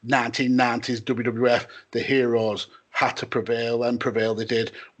a 1990s WWF, the heroes had to prevail, and prevail they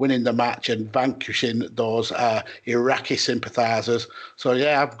did, winning the match and vanquishing those Iraqi sympathisers. So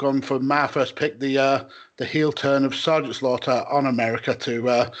yeah, I've gone for my first pick, the heel turn of Sergeant Slaughter on America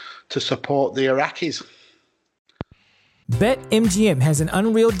to support the Iraqis. BetMGM has an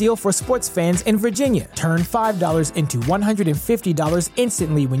unreal deal for sports fans in Virginia. Turn $5 into $150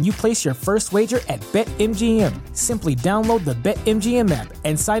 instantly when you place your first wager at BetMGM. Simply download the BetMGM app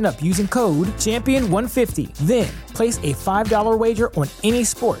and sign up using code Champion150. Then, place a $5 wager on any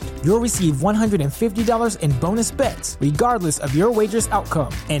sport. You'll receive $150 in bonus bets, regardless of your wager's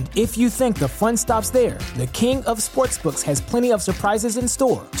outcome. And if you think the fun stops there, the king of sportsbooks has plenty of surprises in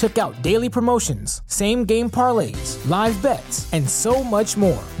store. Check out daily promotions, same-game parlays, live bets, and so much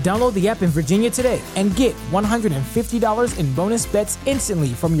more. Download the app in Virginia today and get $150 in bonus bets instantly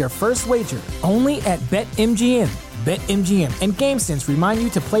from your first wager. Only at BetMGM. BetMGM and GameSense remind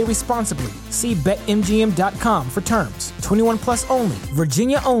you to play responsibly. See BetMGM.com for terms. 21 plus only.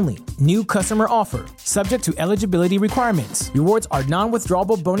 Virginia only. New customer offer. Subject to eligibility requirements. Rewards are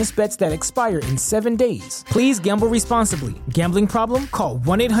non-withdrawable bonus bets that expire in 7 days. Please gamble responsibly. Gambling problem? Call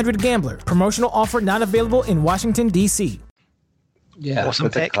 1-800-GAMBLER. Promotional offer not available in Washington, D.C. Yeah, Awesome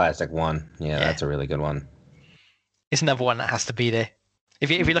that's pick. a classic one. Yeah, that's a really good one. It's another one that has to be there. If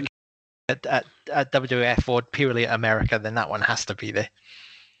you look at WWF or purely at America, then that one has to be there.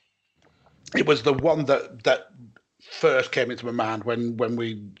 It was the one that first came into my mind when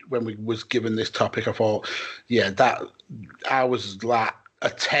we was given this topic. I thought, yeah, that I was like a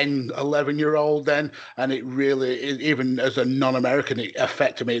 10, 11-year-old then, and it really, even as a non-American, it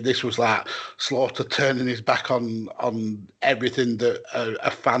affected me. This was like Slaughter turning his back on everything that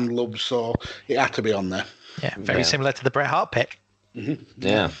a fan loves, so it had to be on there. Yeah, very similar to the Bret Hart pick. Mm-hmm.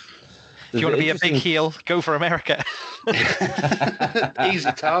 Yeah. If you want to be a big heel, go for America.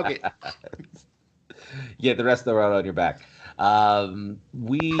 Easy target. Get the rest of the world on your back. I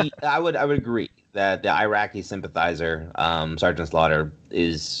would agree that the Iraqi sympathizer, Sergeant Slaughter,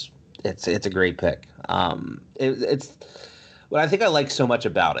 it's a great pick. It's what I think I like so much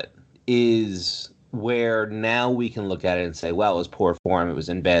about it is where now we can look at it and say, well, it was poor form, it was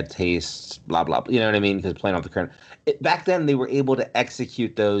in bad taste, blah, blah, blah. You know what I mean? Because playing off the current. Back then, they were able to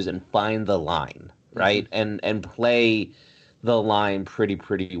execute those and find the line, right? And play the line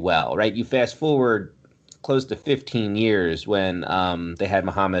pretty well, right? You fast forward close to 15 years when they had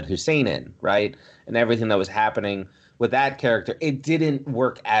Muhammad Hussein in, right? And everything that was happening with that character, it didn't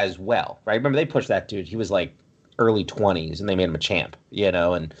work as well, right? Remember, they pushed that dude. He was like early 20s and they made him a champ,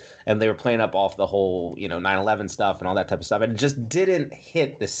 and they were playing up off the whole 9/11 stuff and all that type of stuff, and it just didn't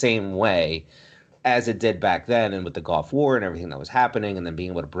hit the same way as it did back then, and with the Gulf War and everything that was happening, and then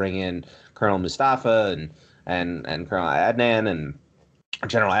being able to bring in Colonel Mustafa and Colonel Adnan and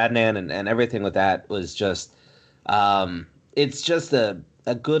General Adnan and everything with that was just it's just a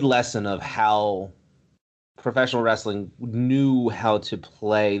good lesson of how professional wrestling knew how to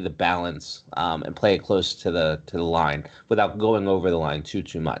play the balance and play it close to the line without going over the line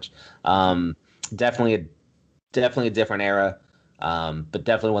too much. Definitely a different era, but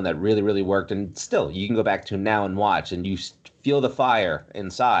definitely one that really worked. And still, you can go back to now and watch, and you feel the fire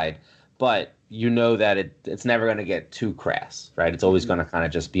inside, but you know that it's never going to get too crass, right? It's always going to kind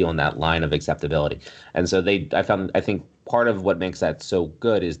of just be on that line of acceptability. And so I think part of what makes that so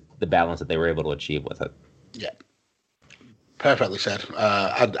good is the balance that they were able to achieve with it. Yeah, perfectly said.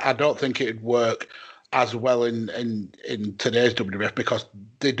 I don't think it'd work as well in today's WWF because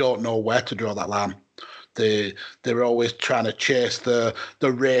they don't know where to draw that line. They're always trying to chase the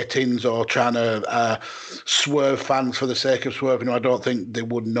ratings or trying to swerve fans for the sake of swerving. I don't think they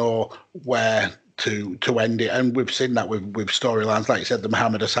would know where to end it, and we've seen that with storylines like you said, the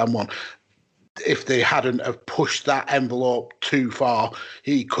Muhammad Hassan one. If they hadn't have pushed that envelope too far,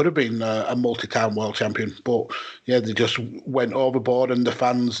 he could have been a multi-time world champion. But yeah, they just went overboard, and the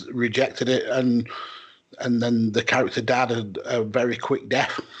fans rejected it, and then the character died a very quick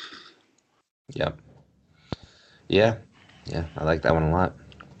death. Yeah, I like that one a lot.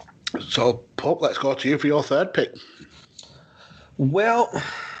 So, Pope, let's go to you for your third pick. Well,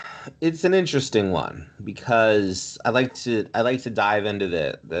 it's an interesting one because I like to dive into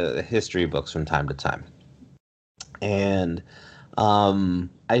the history books from time to time, and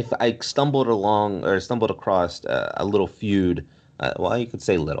I stumbled across a little feud. Well, you could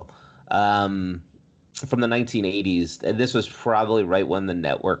say little, from the 1980s, and this was probably right when the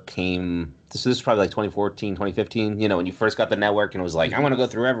network came. This was probably like 2014, 2015. When you first got the network, and it was like, I want to go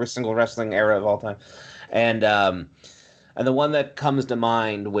through every single wrestling era of all time, and the one that comes to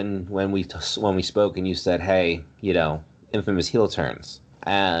mind when we spoke and you said, hey, infamous heel turns.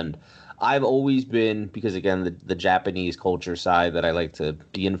 And I've always been, because again, the Japanese culture side that I like to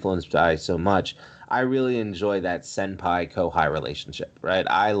be influenced by so much, I really enjoy that senpai-kohai relationship, right?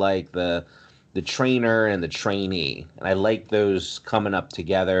 I like the trainer and the trainee, and I like those coming up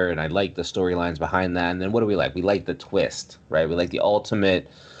together, and I like the storylines behind that. And then what do we like? We like the twist, right? We like the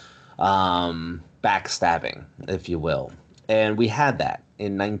ultimate backstabbing, if you will. And we had that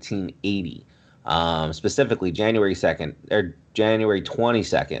in 1980, specifically January 22nd,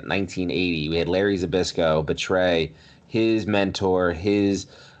 1980. We had Larry Zbyszko betray his mentor, his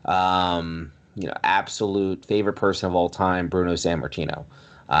absolute favorite person of all time, Bruno Sammartino.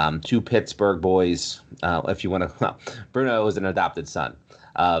 Two Pittsburgh boys, if you want to. Well, Bruno was an adopted son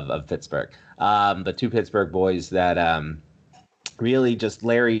of Pittsburgh, but two Pittsburgh boys that. Really just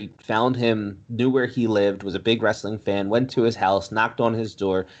Larry found him, knew where he lived, was a big wrestling fan, went to his house, knocked on his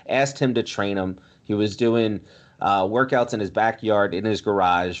door, asked him to train him. He was doing workouts in his backyard, in his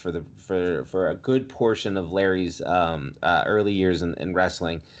garage for a good portion of Larry's early years in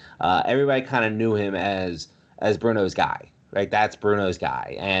wrestling. Everybody kind of knew him as Bruno's guy, right? That's Bruno's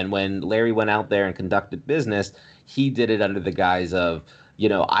guy. And when Larry went out there and conducted business, he did it under the guise of,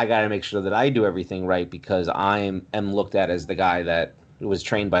 I got to make sure that I do everything right because I am looked at as the guy that was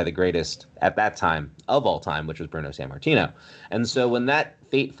trained by the greatest at that time of all time, which was Bruno Sammartino. And so when that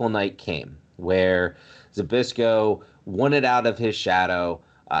fateful night came where Zbyszko wanted out of his shadow,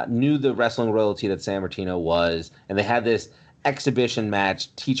 knew the wrestling royalty that Sammartino was, and they had this exhibition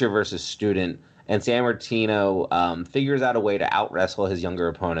match, teacher versus student, and Sammartino figures out a way to out-wrestle his younger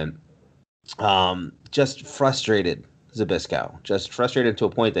opponent, just frustrated Zbyszko, just frustrated to a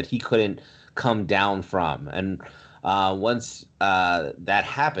point that he couldn't come down from. And once that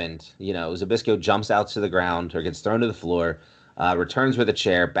happened, Zbyszko jumps out to the ground or gets thrown to the floor, returns with a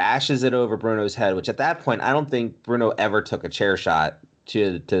chair, bashes it over Bruno's head, which at that point, I don't think Bruno ever took a chair shot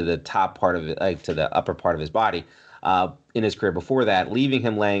to the top part of it, like to the upper part of his body in his career before that, leaving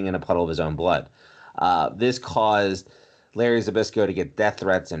him laying in a puddle of his own blood. This caused Larry Zbyszko to get death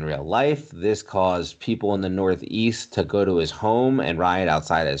threats in real life. This caused people in the Northeast to go to his home and riot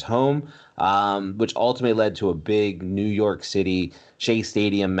outside his home, which ultimately led to a big New York City Shea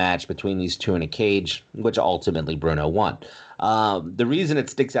Stadium match between these two in a cage, which ultimately Bruno won. The reason it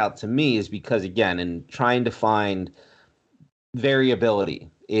sticks out to me is because, again, in trying to find variability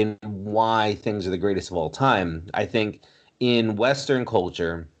in why things are the greatest of all time, I think in Western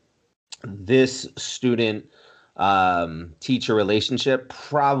culture, this student teacher relationship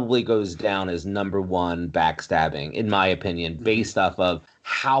probably goes down as number one backstabbing, in my opinion, based off of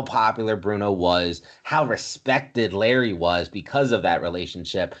how popular Bruno was, how respected Larry was because of that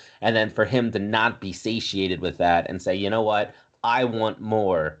relationship. And then for him to not be satiated with that and say, you know what, I want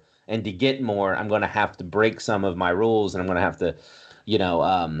more. And to get more, I'm going to have to break some of my rules, and I'm going to have to,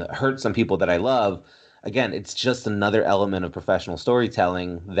 hurt some people that I love. Again, it's just another element of professional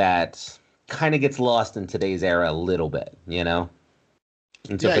storytelling that kind of gets lost in today's era a little bit, And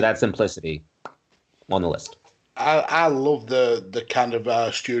so for that simplicity, on the list. I love the kind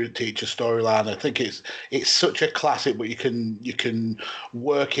of student teacher storyline. I think it's such a classic, but you can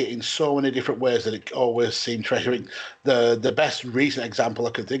work it in so many different ways that it always seems fresh. I mean, the best recent example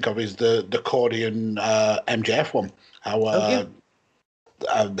I can think of is the Cody and MJF one.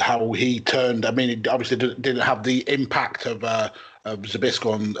 How he turned. I mean, it obviously didn't have the impact of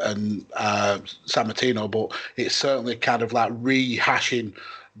Zbyszko and Sammartino, but it's certainly kind of like rehashing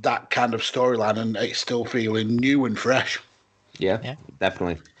that kind of storyline, and it's still feeling new and fresh. Yeah,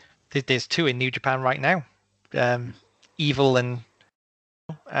 definitely. There's two in New Japan right now, Evil and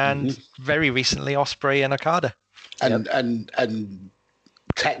very recently Ospreay and Okada. And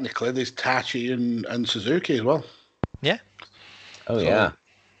technically there's Tachi and Suzuki as well. Yeah. Oh, so yeah.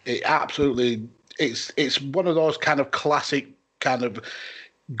 It absolutely, it's one of those kind of classic kind of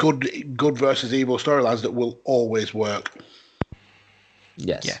good versus evil storylines that will always work.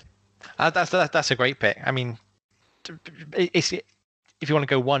 Yes. Yeah. That's a great pick. I mean, if you want to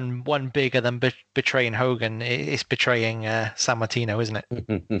go one bigger than betraying Hogan, it's betraying Sammartino, isn't it?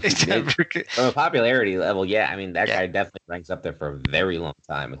 From a popularity level, yeah. I mean, that guy definitely ranks up there for a very long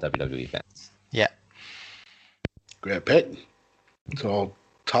time with WWE fans. Yeah. Great pick. So,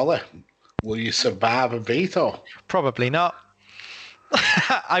 Tolly, will you survive a veto? Probably not.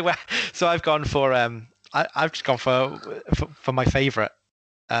 I've gone for I've just gone for my favorite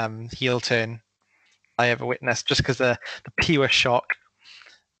heel turn I ever witnessed, just because the pure shock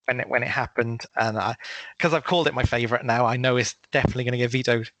when it happened, and because I've called it my favorite now, I know it's definitely going to get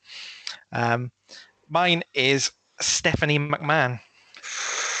vetoed. Mine is Stephanie McMahon,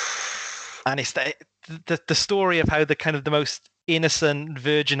 and it's the story of how the most innocent,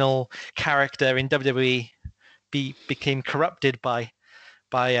 virginal character in WWE became corrupted by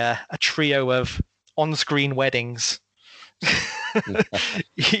a trio of on-screen weddings,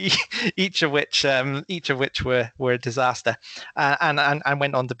 each of which were a disaster, and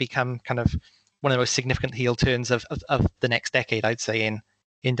went on to become kind of one of the most significant heel turns of the next decade, I'd say,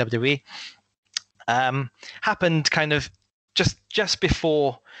 in WWE. Happened kind of just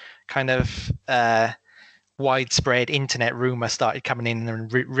before kind of widespread internet rumor started coming in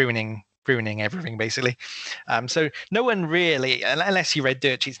and ruining everything, basically. So no one really, unless you read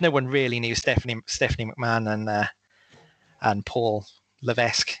dirt sheets, no one really knew Stephanie McMahon and Paul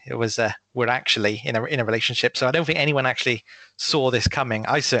Levesque were actually in a relationship. So I don't think anyone actually saw this coming.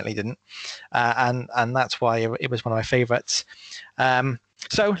 I certainly didn't, and that's why it was one of my favorites.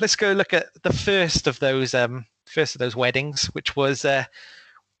 So let's go look at the first of those weddings, which was to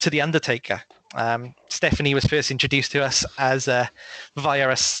The Undertaker. Stephanie was first introduced to us as via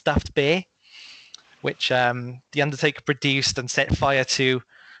a stuffed bear, which The Undertaker produced and set fire to,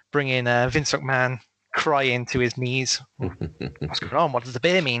 bringing Vince McMahon crying to his knees. What's going on? What does the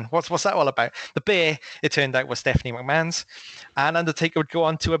bear mean? What's that all about? The bear, it turned out, was Stephanie McMahon's, and Undertaker would go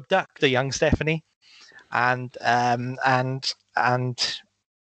on to abduct a young Stephanie and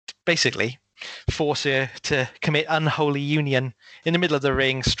basically force her to commit unholy union in the middle of the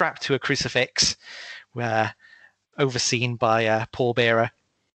ring, strapped to a crucifix, overseen by Paul Bearer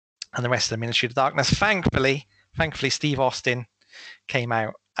and the rest of the Ministry of Darkness. Thankfully, Steve Austin came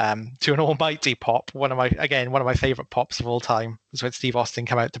out to an almighty pop. One of my favorite pops of all time was when Steve Austin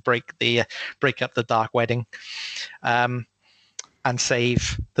came out to break up the dark wedding, and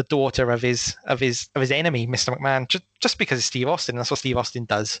save the daughter of his enemy, Mr. McMahon, just because it's Steve Austin. That's what Steve Austin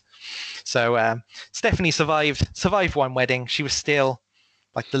does. So Stephanie survived one wedding. She was still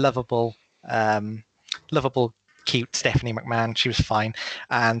like the lovable, cute Stephanie McMahon. She was fine.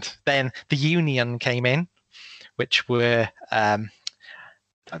 And then the Union came in, which were the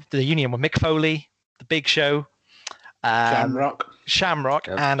Union were Mick Foley, The Big Show, Shamrock,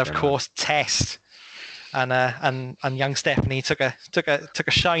 and of course Test. And young Stephanie took a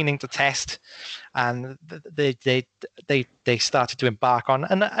shining to Test, and they started to embark on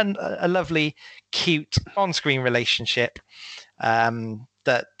a lovely, cute on-screen relationship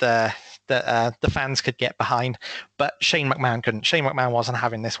that the fans could get behind. But Shane McMahon couldn't. Shane McMahon wasn't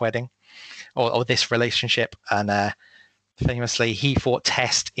having this wedding or this relationship, and famously he fought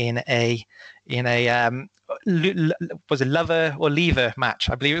Test in a was it lover or lever match,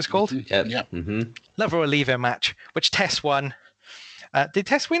 I believe it was called. Yeah. Mm-hmm. Lover or lever match, which Test won. Did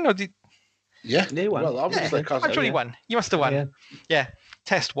Test win or did? Yeah, they won. Well, obviously, I'm sure he won. You must have won. Yeah.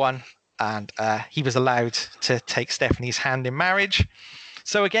 Test won, and he was allowed to take Stephanie's hand in marriage.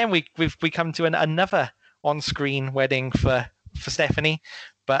 So again, we come to another on-screen wedding for Stephanie,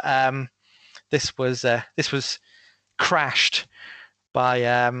 but this was crashed by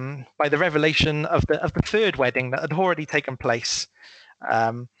the revelation of the third wedding that had already taken place,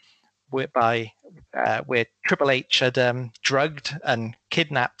 where Triple H had drugged and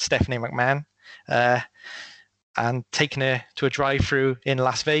kidnapped Stephanie McMahon and taken her to a drive-through in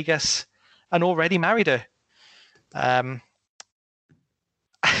Las Vegas and already married her,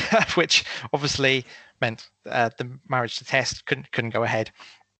 which obviously meant the marriage to Test couldn't go ahead.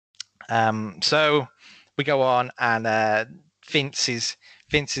 So we go on, and Vince is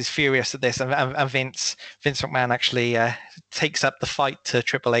furious at this, and Vince McMahon actually takes up the fight to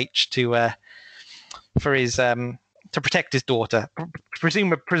Triple H to protect his daughter,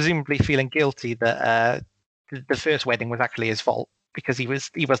 presumably feeling guilty that the first wedding was actually his fault because he was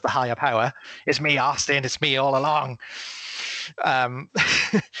the higher power. It's me, Austin. It's me all along.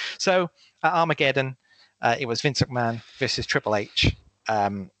 So at Armageddon, it was Vince McMahon versus Triple H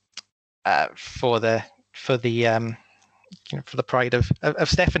for the pride of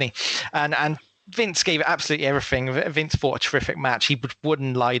Stephanie, and Vince gave absolutely everything. Vince fought a terrific match. He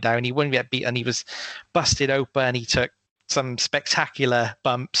wouldn't lie down. He wouldn't get beaten. He was busted open. He took some spectacular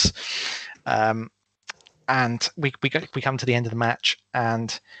bumps, and we come to the end of the match,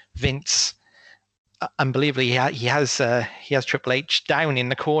 and Vince, unbelievably, he has Triple H down in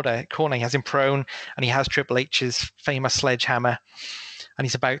the corner. He has him prone, and he has Triple H's famous sledgehammer, and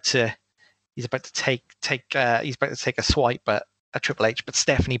he's about to take a swipe at Triple H, but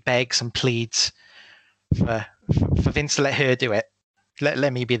Stephanie begs and pleads for Vince to let her do it.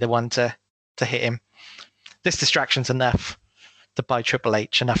 Let me be the one to hit him. This distraction's enough to buy Triple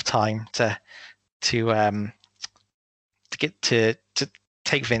H enough time to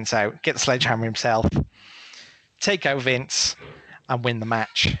take Vince out, get the sledgehammer himself, take out Vince, and win the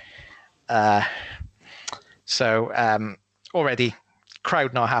match. So already,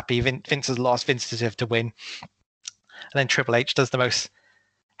 crowd not happy. Vince has lost. Vince deserved to win. And then Triple H does the most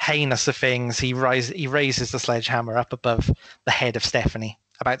heinous of things. He raises the sledgehammer up above the head of Stephanie,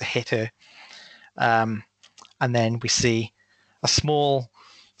 about to hit her. And then we see a small,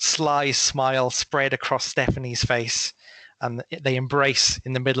 sly smile spread across Stephanie's face, and they embrace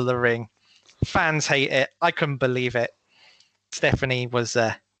in the middle of the ring. Fans hate it. I couldn't believe it. Stephanie was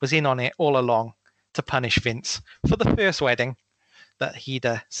in on it all along to punish Vince for the first wedding that he'd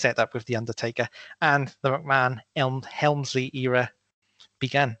set up with The Undertaker, and the McMahon Helmsley era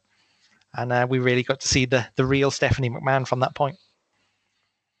began. And we really got to see the real Stephanie McMahon from that point.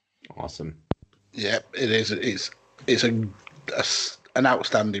 Awesome. Yeah, it is. It's an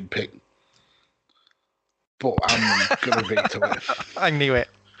outstanding pick. But I'm going to veto it. I knew it.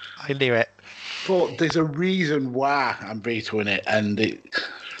 But there's a reason why I'm vetoing it, and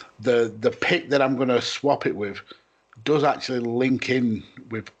the pick that I'm going to swap it with does actually link in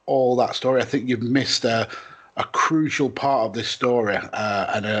with all that story. I think you've missed a crucial part of this story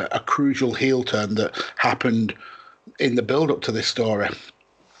and a crucial heel turn that happened in the build-up to this story.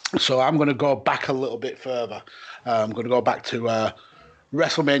 So I'm going to go back a little bit further. I'm going to go back to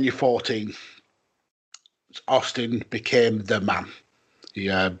WrestleMania 14. Austin became the man. He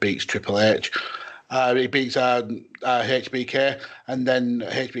beats Triple H. He beats HBK, and then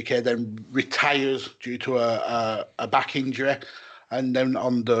HBK then retires due to a back injury. And then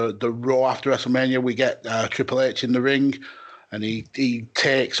on the Raw after WrestleMania, we get Triple H in the ring, and he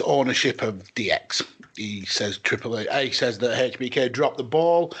takes ownership of DX. He says He says that HBK dropped the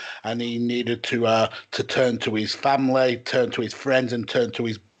ball, and he needed to turn to his family, turn to his friends, and turn to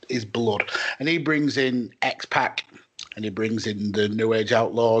his blood. And he brings in X-Pac, and he brings in the New Age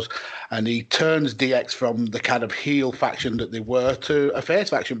Outlaws, and he turns DX from the kind of heel faction that they were to a face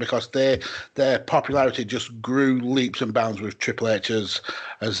faction, because their popularity just grew leaps and bounds with Triple H as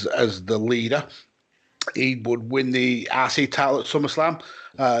the leader. he would win the RC title at SummerSlam.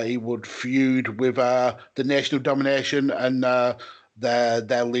 He would feud with the Nation of Domination and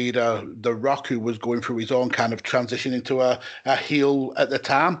their leader, The Rock, who was going through his own kind of transition into a heel at the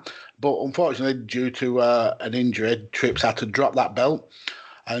time. But unfortunately, due to an injury, Trips had to drop that belt.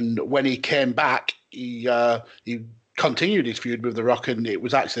 And when he came back, he continued his feud with The Rock, and it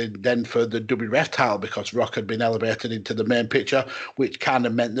was actually then for the WWF title because Rock had been elevated into the main picture, which kind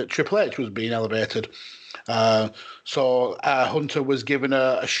of meant that Triple H was being elevated. So Hunter was given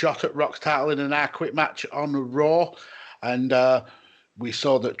a shot at Rock's title in an I Quit match on Raw, and we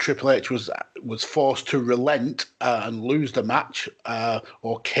saw that Triple H was forced to relent and lose the match,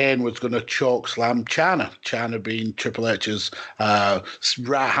 or Kane was going to choke slam Chyna. Chyna being Triple H's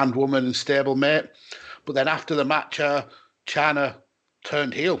right-hand woman and stablemate. But then after the match, Chyna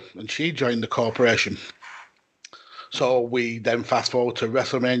turned heel and she joined the corporation. So we then fast forward to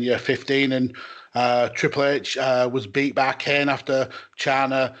WrestleMania 15 and Triple H was beat by Kane after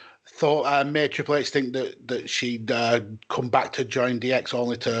Chyna made Triple H think that she'd come back to join DX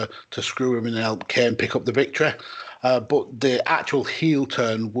only to screw him and help Kane pick up the victory. But the actual heel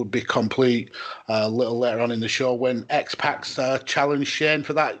turn would be complete a little later on in the show when X-Pac challenged Shane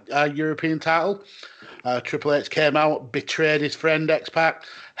for that European title. Triple H came out, betrayed his friend X-Pac,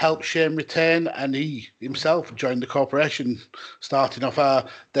 helped Shane retain, and he himself joined the corporation, starting off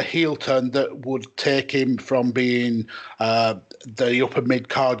the heel turn that would take him from being the upper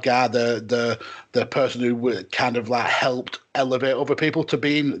mid-card guy, the person who would kind of like helped elevate other people, to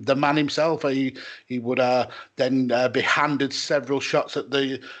being the man himself. He would then be handed several shots at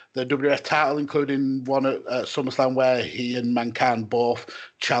the WWF title, including one at SummerSlam where he and Mankind both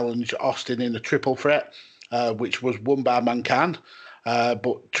challenged Austin in a triple threat, which was won by Mankind.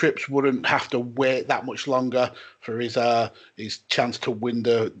 But Trips wouldn't have to wait that much longer for his chance to win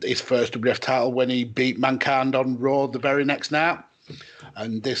his first WWF title when he beat Mankind on Raw the very next night.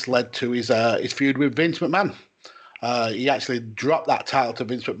 And this led to his feud with Vince McMahon. He actually dropped that title to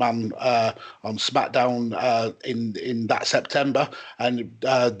Vince McMahon on SmackDown in that September, and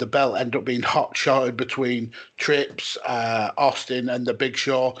the belt ended up being hot-shotted between Trips, Austin, and the Big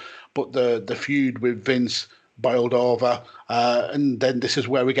Show. But the feud with Vince boiled over, and then this is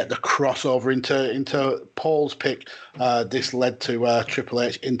where we get the crossover into Paul's pick. This led to Triple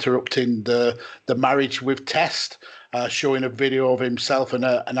H interrupting the marriage with Test, showing a video of himself and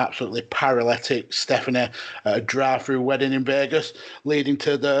an absolutely paralytic Stephanie at a drive-through wedding in Vegas, leading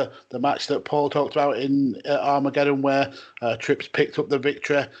to the match that Paul talked about in Armageddon, where Trips picked up the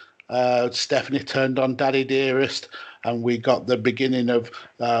victory. Stephanie turned on Daddy Dearest, and we got the beginning of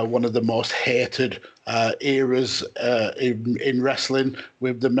one of the most hated eras in wrestling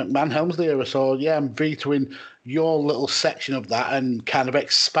with the McMahon-Helmsley era. So, yeah, I'm vetoing your little section of that and kind of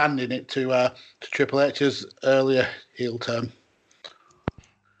expanding it to Triple H's earlier heel turn.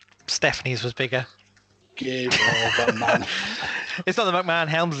 Stephanie's was bigger. Give over, man. It's not the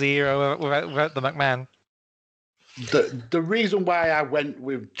McMahon-Helmsley era without the McMahon. The reason why I went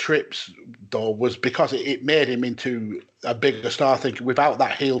with Trips, though, was because it made him into a bigger star. I think without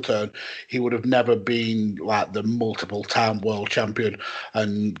that heel turn, he would have never been like the multiple-time world champion,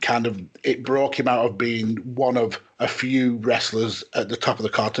 and kind of it broke him out of being one of a few wrestlers at the top of the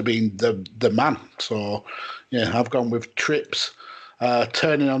card to being the man. So, yeah, I've gone with Trips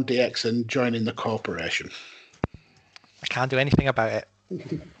turning on DX and joining the corporation. I can't do anything about it.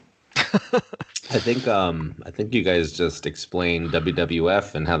 I think you guys just explained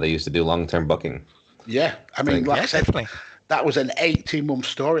WWF and how they used to do long-term booking. Yeah, I mean, like I said, definitely. That was an 18-month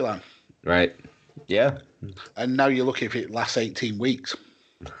storyline. Right. Yeah. And now you're looking if it lasts 18 weeks.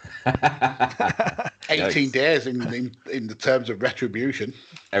 18 Yikes. days in the terms of retribution.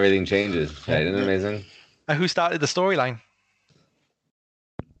 Everything changes. Right? Isn't it amazing? And who started the storyline?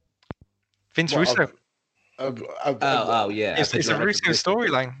 Vince Russo. Yeah. It's a Russo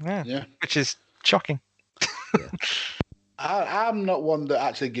storyline, yeah, which is shocking. Yeah. I'm not one that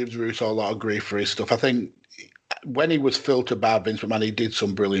actually gives Russo a lot of grief for his stuff. I think when he was filtered by Vince McMahon, he did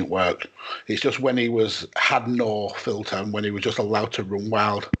some brilliant work. It's just when he had no filter and when he was just allowed to run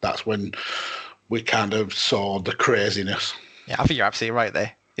wild, that's when we kind of saw the craziness. Yeah, I think you're absolutely right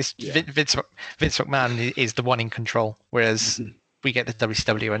there. It's Vince McMahon is the one in control, whereas we get the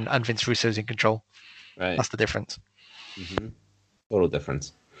WCW and Vince Russo's in control. Right. That's the difference. Mm-hmm. Total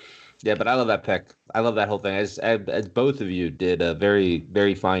difference. Yeah, but I love that pick. I love that whole thing. As both of you did a very,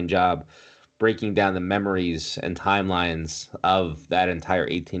 very fine job breaking down the memories and timelines of that entire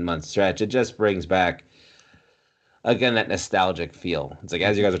 18-month stretch. It just brings back, again, that nostalgic feel. It's like,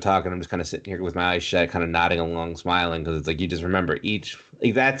 as you guys are talking, I'm just kind of sitting here with my eyes shut, kind of nodding along, smiling, because it's like you just remember each.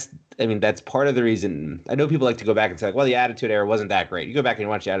 Like that's I mean, that's part of the reason. I know people like to go back and say, like, well, the Attitude Era wasn't that great. You go back and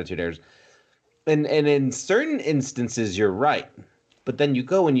watch the Attitude Eras, and in certain instances, you're right. But then you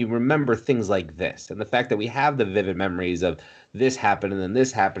go and you remember things like this, and the fact that we have the vivid memories of this happened, and then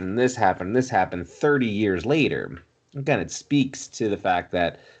this happened, and this happened, and this happened 30 years later. Again, it speaks to the fact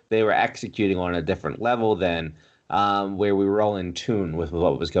that they were executing on a different level than where we were all in tune with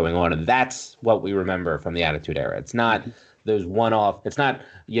what was going on. And that's what we remember from the Attitude Era. It's not those one-off. It's not,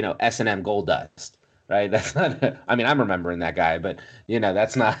 S&M Gold Dust, right? That's not, I mean, I'm remembering that guy, but,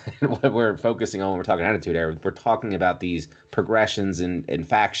 that's not what we're focusing on when we're talking Attitude Era. We're talking about these progressions in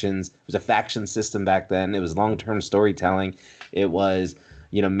factions. It was a faction system back then. It was long-term storytelling. It was,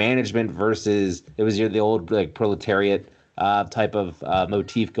 management versus, it was the old like proletariat type of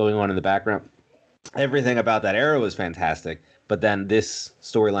motif going on in the background. Everything about that era was fantastic, but then this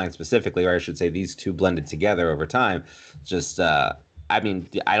storyline specifically, or I should say these two blended together over time, just, I mean,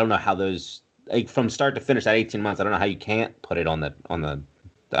 I don't know how those, like, from start to finish, that 18 months, I don't know how you can't put it on the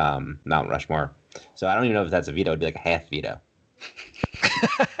Mount Rushmore. So I don't even know if that's a veto. It'd be like a half veto.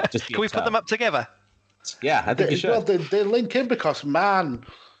 Can we put them up together? Yeah, I think you should. Well, they link in because man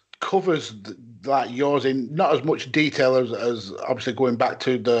covers like yours in not as much detail as obviously going back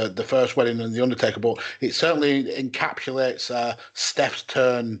to the first wedding and the Undertaker, but it certainly encapsulates Steph's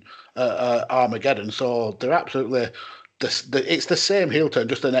turn Armageddon. So they're absolutely it's the same heel turn,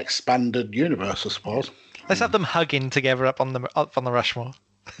 just an expanded universe, I suppose. Let's have them hugging together up on the Rushmore.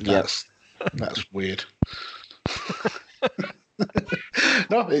 Yes, that's weird.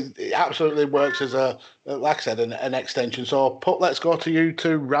 No, it absolutely works as like I said, an extension. So, let's go to you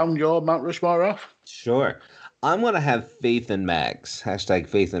to round your Mount Rushmore off. Sure. I'm going to have faith in Mags, hashtag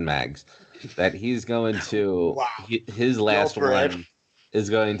faith in Mags, that he's going to, wow. His last one is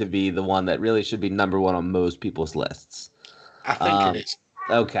going to be the one that really should be number one on most people's lists. I think it is.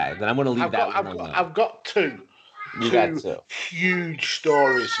 Okay, then I'm going to leave that one alone. I've got two. Got two huge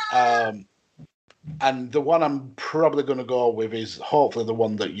stories. And the one I'm probably going to go with is hopefully the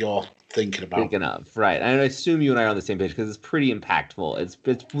one that you're thinking about. Thinking of, right. And I assume you and I are on the same page because it's pretty impactful. It's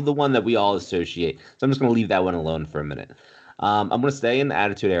the one that we all associate. So I'm just going to leave that one alone for a minute. I'm going to stay in the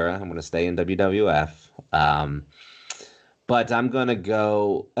Attitude Era. I'm going to stay in WWF. But I'm going to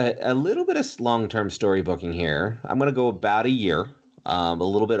go a little bit of long-term storybooking here. I'm going to go about a year, a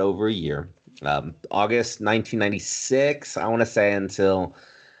little bit over a year. August 1996, I want to say until...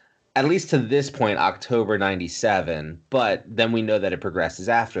 at least to this point, October 97, but then we know that it progresses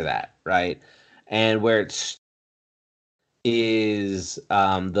after that, right? And where it is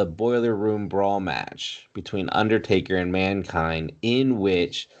the Boiler Room Brawl match between Undertaker and Mankind, in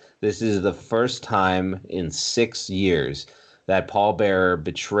which this is the first time in 6 years that Paul Bearer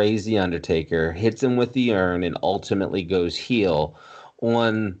betrays the Undertaker, hits him with the urn, and ultimately goes heel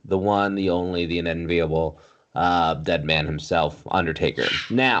on the one, the only, the unenviable dead man himself, Undertaker.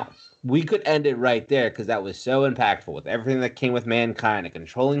 Now, we could end it right there because that was so impactful with everything that came with Mankind and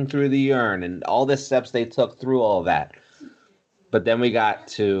controlling through the urn and all the steps they took through all of that. But then we got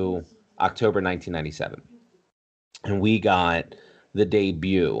to October 1997, and we got the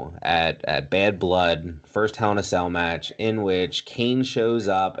debut at Bad Blood, first Hell in a Cell match, in which Kane shows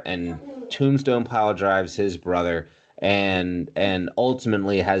up and Tombstone pile drives his brother and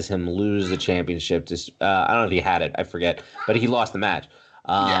ultimately has him lose the championship. I don't know if he had it, I forget, but he lost the match.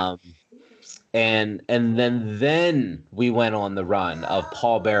 And then we went on the run of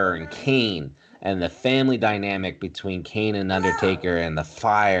Paul Bearer and Kane and the family dynamic between Kane and Undertaker and the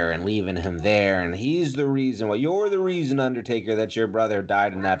fire and leaving him there. And he's the reason why you're the reason, Undertaker, that your brother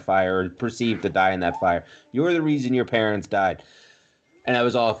died in that fire or perceived to die in that fire. You're the reason your parents died. And that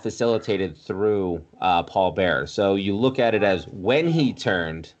was all facilitated through Paul Bearer. So you look at it as when he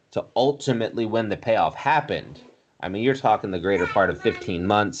turned to ultimately when the payoff happened. I mean, you're talking the greater part of 15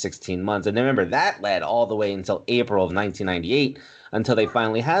 months, 16 months. And remember, that led all the way until April of 1998 until they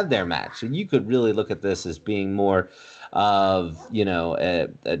finally had their match. So you could really look at this as being more of, a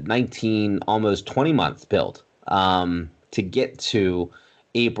 19, almost 20-month build to get to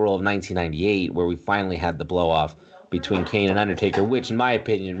April of 1998, where we finally had the blow-off between Kane and Undertaker, which, in my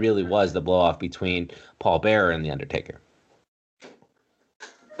opinion, really was the blow-off between Paul Bearer and The Undertaker.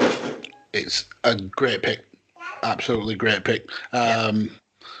 It's a great pick. Absolutely great pick.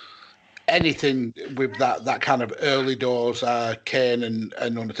 Anything with that kind of early doors Kane and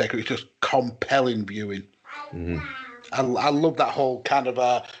Undertaker, it's just compelling viewing. Mm-hmm. I love that whole kind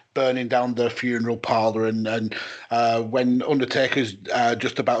of burning down the funeral parlor and when Undertaker's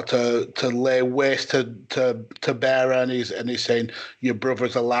just about to lay waste to Bearer and he's saying your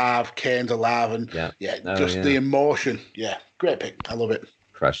brother's alive, Kane's alive, and the emotion. Yeah, great pick. I love it.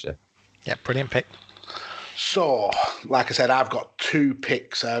 Crushed it. Yeah, brilliant pick. So, like I said, I've got 2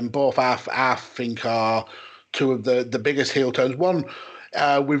 picks, and both I think are 2 of the biggest heel turns. One,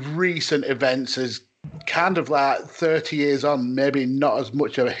 with recent events, is kind of like 30 years on, maybe not as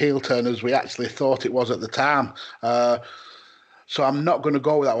much of a heel turn as we actually thought it was at the time. So I'm not going to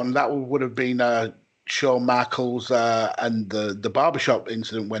go with that one. That would have been Shawn Michaels and the barbershop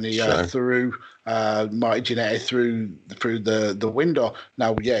incident when he threw Marty Jannetty through the window.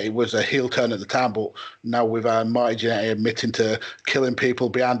 Now, yeah, it was a heel turn at the time, but now with Marty Jannetty admitting to killing people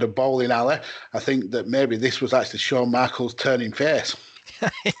behind a bowling alley, I think that maybe this was actually Shawn Michaels turning face.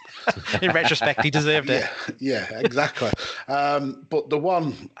 In retrospect, he deserved it. Yeah, exactly. But the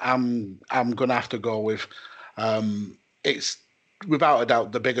one I'm going to have to go with, it's without a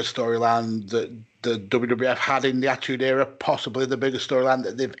doubt the biggest storyline that the WWF had in the Attitude Era, possibly the biggest storyline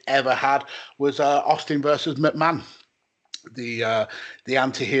that they've ever had, was Austin versus McMahon. The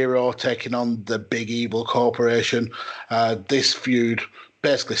anti-hero taking on the big evil corporation. This feud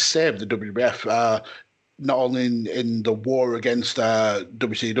basically saved the WWF, not only in the war against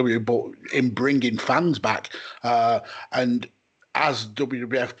WCW, but in bringing fans back. And as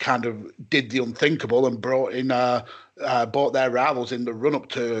WWF kind of did the unthinkable and brought their rivals in the run-up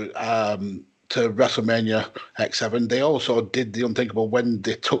to WrestleMania X7, they also did the unthinkable when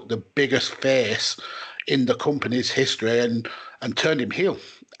they took the biggest face in the company's history and turned him heel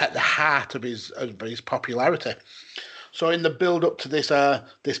at the heart of his popularity. So in the build-up to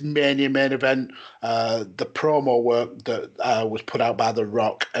this Mania main event, the promo work that was put out by The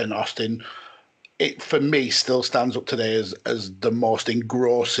Rock and Austin, it for me still stands up today as the most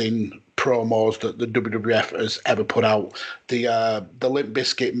engrossing promos that the WWF has ever put out. The Limp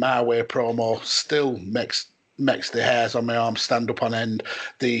Bizkit My Way promo still makes the hairs on my arm stand up on end.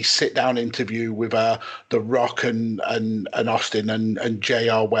 The sit-down interview with The Rock and Austin and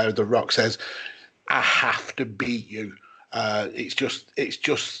JR, where The Rock says, "I have to beat you." It's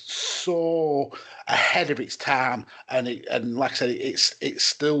just so ahead of its time, and like I said, it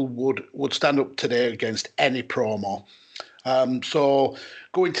still would stand up today against any promo. So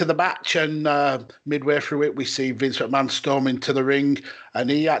going to the match, and midway through it, we see Vince McMahon storming to the ring, and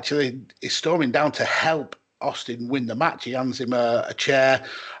he actually is storming down to help Austin win the match. He hands him a chair,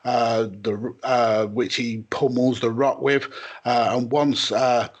 which he pummels The Rock with, and once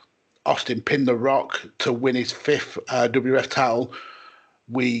Austin pinned The Rock to win his 5th WWF title,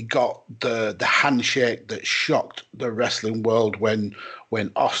 we got the handshake that shocked the wrestling world when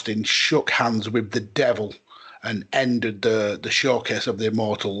Austin shook hands with the Devil and ended the showcase of the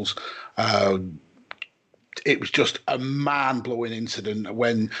Immortals. It was just a mind-blowing incident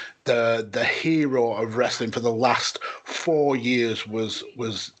when the hero of wrestling for the last 4 years was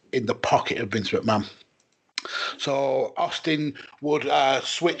in the pocket of Vince McMahon. So Austin would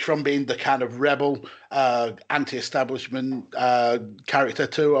switch from being the kind of rebel, anti-establishment character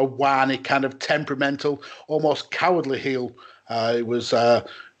to a whiny, kind of temperamental, almost cowardly heel. He was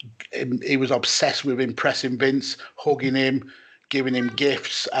obsessed with impressing Vince, hugging him, giving him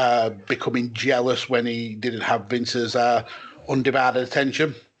gifts, becoming jealous when he didn't have Vince's undivided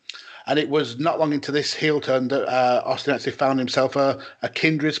attention. And it was not long into this heel turn that Austin actually found himself a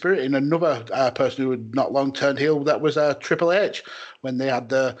kindred spirit in another person who had not long turned heel. That was Triple H, when they had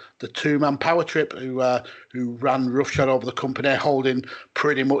the 2-man power trip, who ran roughshod over the company, holding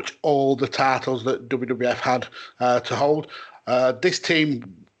pretty much all the titles that WWF had to hold. This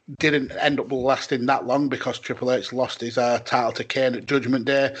team didn't end up lasting that long because Triple H lost his title to Kane at Judgment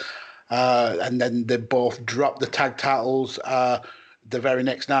Day, and then they both dropped the tag titles the very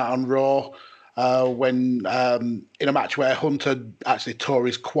next night on Raw, when in a match where Hunter actually tore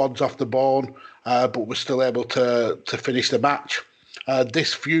his quads off the bone, but was still able to finish the match.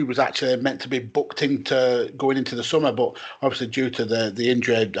 This feud was actually meant to be booked into going into the summer, but obviously due to the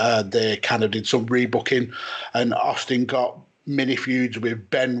injury, they kind of did some rebooking, and Austin got mini feuds with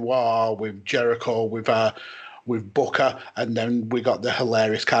Benoit, with Jericho, with Booker, and then we got the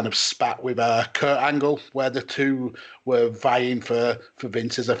hilarious kind of spat with Kurt Angle, where the two were vying for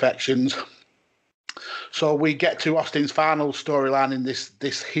Vince's affections. So we get to Austin's final storyline in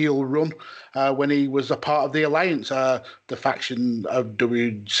this heel run, when he was a part of the Alliance, the faction of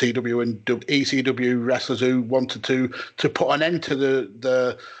WCW and ECW wrestlers who wanted to put an end to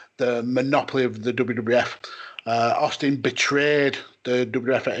the monopoly of the WWF. Austin betrayed the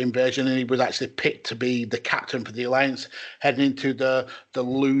WWF invasion, and he was actually picked to be the captain for the Alliance, heading into the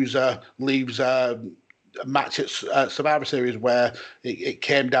loser leaves match at Survivor Series, where it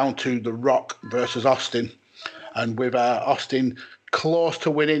came down to The Rock versus Austin, and with Austin close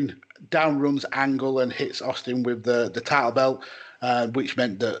to winning. Down runs Angle and hits Austin with the title belt, which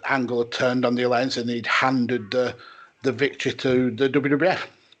meant that Angle had turned on the alliance and he'd handed the victory to the WWF.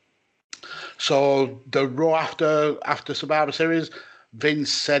 So the Raw after Survivor Series,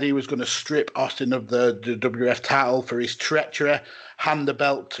 Vince said he was going to strip Austin of the WWF title for his treachery, hand the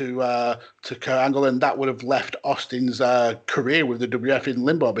belt to Kurt Angle, and that would have left Austin's career with the WWF in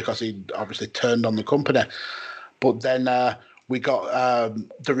limbo because he'd obviously turned on the company. But then we got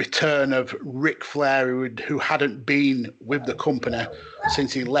the return of Ric Flair, who hadn't been with the company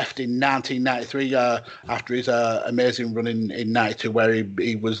since he left in 1993 after his amazing run in 92, where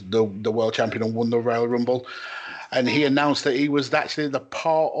he was the world champion and won the Royal Rumble. And he announced that he was actually the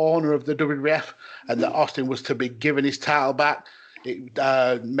part owner of the WWF and that Austin was to be given his title back. It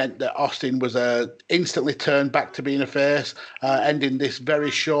meant that Austin was instantly turned back to being a face, ending this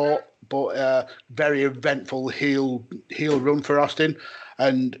very short but very eventful heel run for Austin.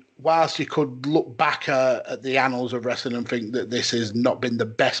 And whilst you could look back at the annals of wrestling and think that this has not been the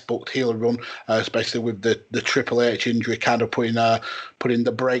best booked heel run, especially with the Triple H injury kind of putting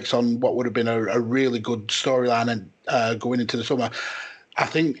the brakes on what would have been a really good storyline and going into the summer, I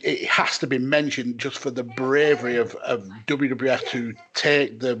think it has to be mentioned just for the bravery of WWF to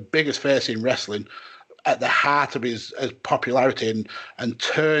take the biggest face in wrestling at the heart of his popularity and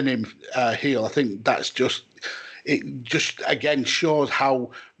turn him heel. I think that's just again shows how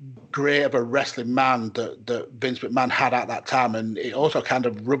great of a wrestling man that Vince McMahon had at that time, and it also kind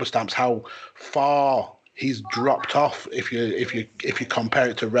of rubber stamps how far he's dropped off if you compare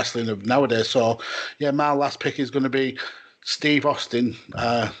it to wrestling of nowadays. So yeah, my last pick is going to be Steve Austin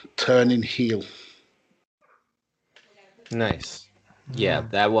turning heel. Nice. Yeah,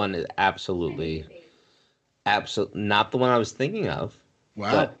 that one is absolutely not the one I was thinking of.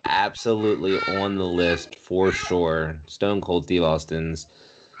 Wow. But absolutely on the list for sure. Stone Cold Steve Austin's,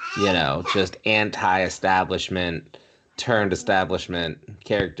 just anti-establishment turned establishment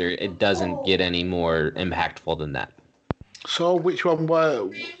character. It doesn't get any more impactful than that. So which one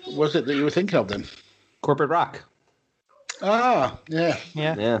was it that you were thinking of then? Corporate Rock. Ah, yeah.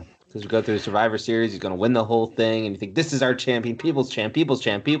 Yeah. Because we go through the Survivor Series, he's going to win the whole thing, and you think, this is our champion, people's champ. He's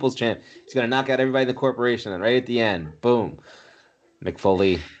going to knock out everybody in the corporation, and right at the end, boom.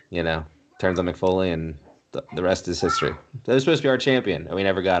 McFoley, turns on McFoley, and the rest is history. So was supposed to be our champion, and we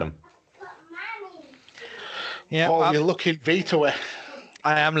never got him. Yeah, Paul, you're looking veto-y.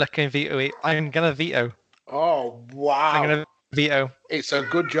 I am looking veto-y. I'm going to veto. Oh, wow. I'm going to veto. It's a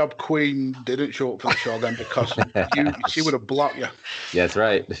good job Queen didn't show up for the show then, because she would have blocked you. Yeah, that's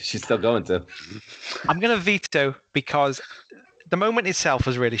right. She's still going to. I'm going to veto because the moment itself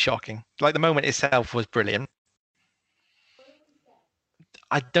was really shocking. Like, the moment itself was brilliant.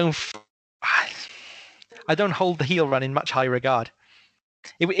 I don't hold the heel run in much high regard.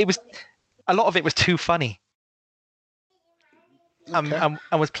 It was a lot of it was too funny. Okay.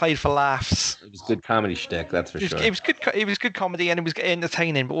 And was played for laughs. It was good comedy shtick, that's for sure. It was good. It was good comedy and it was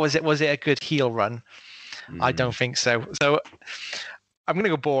entertaining. But was it a good heel run? I don't think so. So I'm going to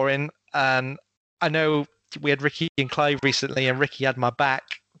go boring. And I know we had Ricky and Clive recently, and Ricky had my back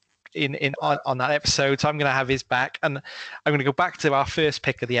on that episode, so I'm going to have his back. And I'm going to go back to our first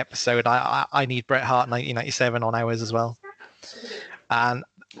pick of the episode. I need Bret Hart 1997 on ours as well. And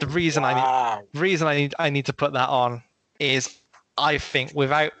the reason I need to put that on is, I think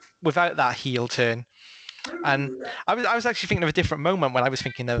without that heel turn, and I was actually thinking of a different moment when I was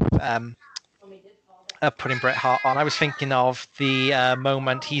thinking of putting Bret Hart on. I was thinking of the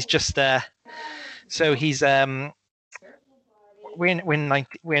moment he's just so he's he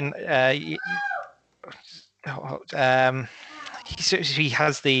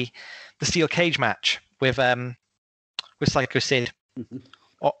has the steel cage match with Psycho Sid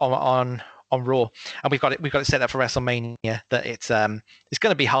on Raw, and we've got it set up for WrestleMania that it's going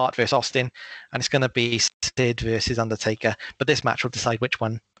to be Hart versus Austin, and it's going to be Sid versus Undertaker. But this match will decide which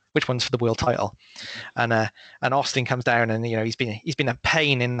one's for the world title. And Austin comes down, and he's been a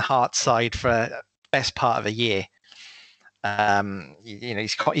pain in Hart's side for the best part of a year.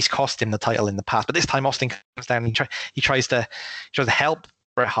 He's cost him the title in the past, but this time Austin comes down and he tries to help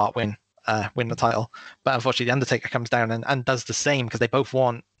Bret Hart win the title, but unfortunately the Undertaker comes down and does the same, because they both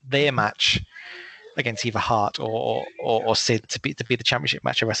want their match against either Hart or Sid to be the championship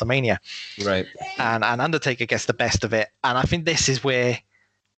match at WrestleMania. Right. And Undertaker gets the best of it, and I think this is where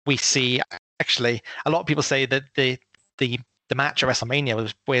we see, actually, a lot of people say that the match at WrestleMania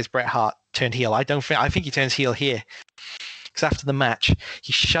was where's Bret Hart turned heel. I think he turns heel here, because after the match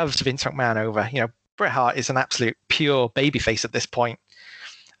he shoves Vince McMahon over. Bret Hart is an absolute pure babyface at this point.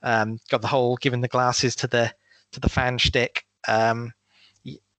 Got the whole giving the glasses to the fan shtick,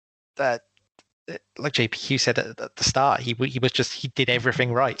 That, like JPQ said at the start, he did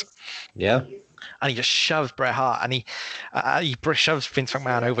everything right. Yeah. And he just shoved Bret Hart, and he shoved Vince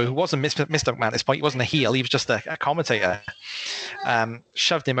McMahon over, who wasn't Mr. McMahon at this point. He wasn't a heel; he was just a commentator.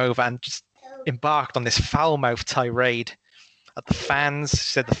 Shoved him over and just embarked on this foul-mouthed tirade at the fans.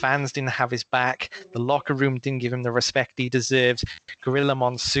 Said the fans didn't have his back. The locker room didn't give him the respect he deserved. Gorilla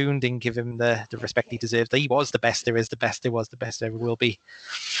Monsoon didn't give him the respect he deserved. He was the best there is, the best there was, the best there ever will be.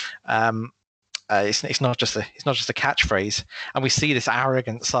 It's not just a catchphrase, and we see this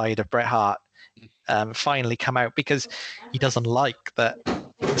arrogant side of Bret Hart finally come out, because he doesn't like that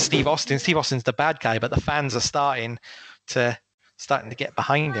Steve Austin's the bad guy, but the fans are starting to get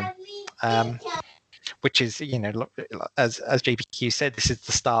behind him, which is, as JPQ said, this is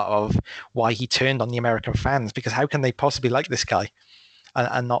the start of why he turned on the American fans, because how can they possibly like this guy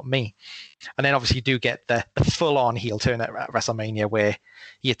and not me? And then obviously you do get the full-on heel turn at WrestleMania, where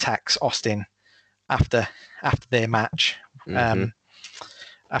he attacks Austin after their match,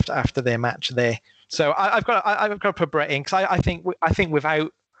 after their match there. So I've got to put Bret in, because I think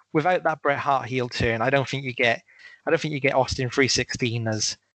without that Bret Hart heel turn, I don't think you get Austin 316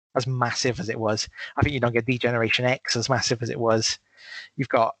 as massive as it was. I think you don't get D-Generation X as massive as it was. You've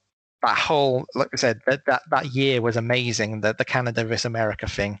got that whole, like I said, that year was amazing. The Canada vs America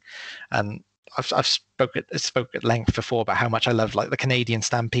thing, and I've spoke at length before about how much I love like the Canadian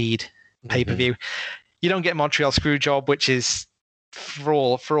Stampede pay-per-view. You don't get Montreal Screwjob, which is for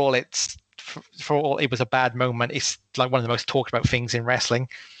all it was a bad moment. It's like one of the most talked about things in wrestling.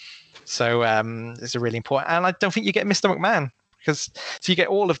 So it's a really important. And I don't think you get Mr. McMahon, so you get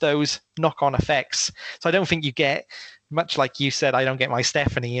all of those knock-on effects. So I don't think you get, much like you said, I don't get my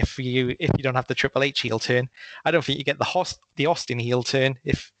Stephanie if you don't have the Triple H heel turn. I don't think you get the Austin heel turn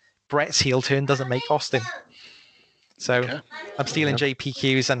if Bret's heel turn doesn't make Austin. So okay. I'm stealing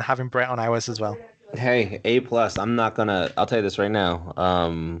JPQs and having Bret on ours as well. Hey, A+. I'll tell you this right now.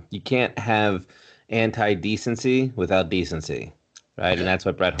 You can't have anti-decency without decency, right? And that's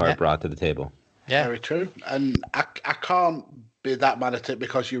what Bret Hart brought to the table. Yeah, very true. And I can't be that mad at it,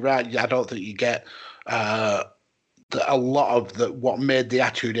 because you're right. I don't think you get a lot of what made the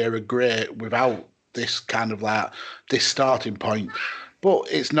Attitude Era great without this kind of like this starting point. But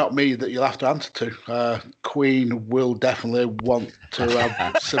it's not me that you'll have to answer to. Queen will definitely want to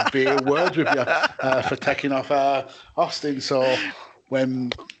have severe words with you for taking off Austin. So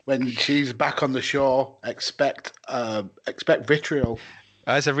when she's back on the show, expect vitriol.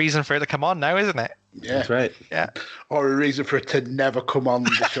 There's a reason for it to come on now, isn't it? Yeah, that's right. Yeah, or a reason for it to never come on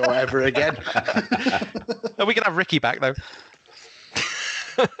the show ever again. We can have Ricky back though.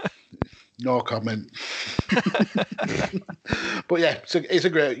 No comment. But yeah, it's a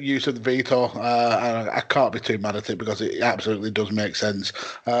great use of the veto, and I can't be too mad at it, because it absolutely does make sense.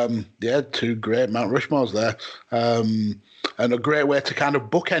 Two great Mount Rushmores there, and a great way to kind of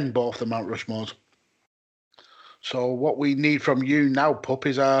bookend both the Mount Rushmores. So what we need from you now, Pup,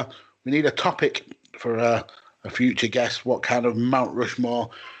 is we need a topic for a future guest. What kind of Mount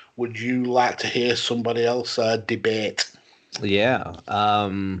Rushmore would you like to hear somebody else debate? Yeah.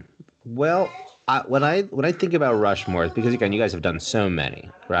 Well, when I think about Rushmores, because again, you guys have done so many,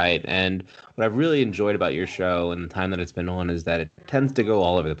 right? And what I've really enjoyed about your show and the time that it's been on is that it tends to go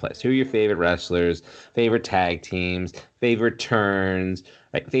all over the place. Who are your favorite wrestlers, favorite tag teams, favorite turns,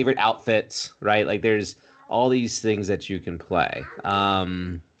 right? Favorite outfits, right? Like there's all these things that you can play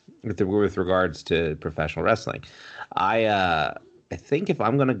with regards to professional wrestling. I think if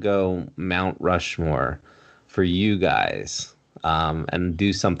I'm gonna go Mount Rushmore for you guys, and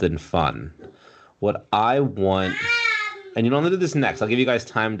do something fun, what I want, and you don't have to do this next, I'll give you guys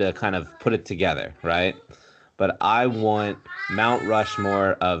time to kind of put it together, right? But I want Mount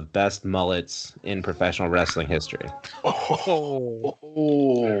Rushmore of best mullets in professional wrestling history.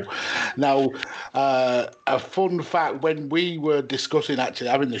 Now, a fun fact, when we were discussing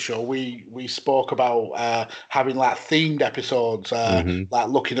actually having the show, we spoke about having like themed episodes, like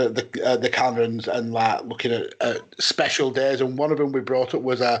looking at the calendar and like looking at special days, and one of them we brought up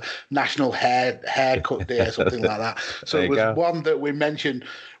was a National Haircut Day or something like that. So it was one that we mentioned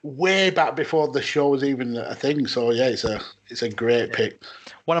way back before the show was even a thing. So yeah, it's a great pick.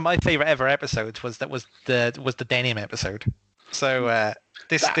 One of my favorite ever episodes was the denim episode. So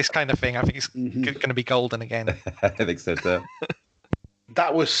this kind of thing, I think it's going to be golden again. I think so too.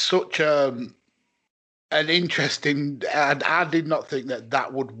 That was such an interesting, and I did not think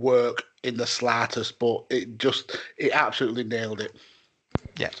that would work in the slightest, but it absolutely nailed it.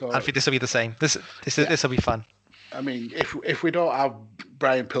 Yeah, so, I think this will be the same. This will be fun. I mean, if we don't have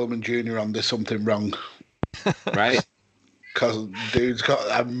Brian Pillman Jr. on, there's something wrong. Right? because dude's got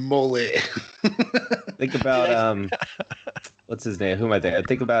a mullet. Think about what's his name? Who am I thinking?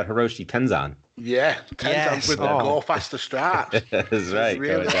 Think about Hiroshi Tenzan. Yeah, Tenzan's with the go faster start. That's right.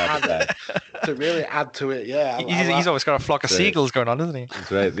 To really add to it, yeah. He's always got a flock of seagulls going on, isn't he?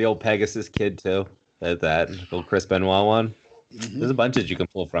 That's right. The old Pegasus kid too. That old Chris Benoit one. Mm-hmm. There's a bunch that you can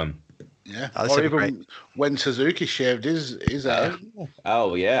pull from. Yeah, or even when Suzuki shaved his hair.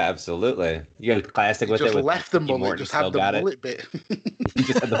 Oh yeah, absolutely. You got a classic with just it. Left the mullet, just had the mullet bit. He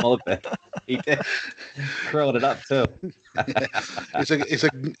just had the mullet bit. He did. Curled it up too. It's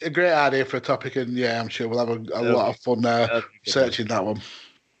a great idea for a topic, and yeah, I'm sure we'll have a lot of fun searching that one.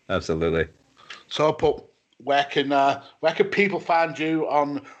 Absolutely. So, but where can people find you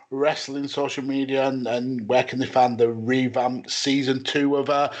on wrestling social media, and where can they find the revamped season 2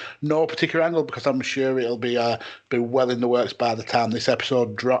 of No Particular Angle? Because I'm sure it'll be well in the works by the time this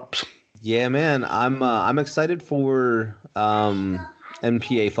episode drops. Yeah, man, I'm excited for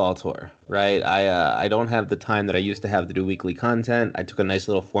NPA Fall Tour. Right, I don't have the time that I used to have to do weekly content. I took a nice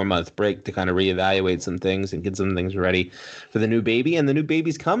little 4-month break to kind of reevaluate some things and get some things ready for the new baby, and the new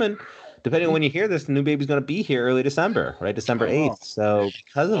baby's coming. Depending on when you hear this, the new baby's going to be here early December, right? December 8th. So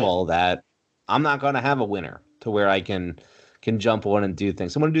because of all that, I'm not going to have a winter to where I can jump on and do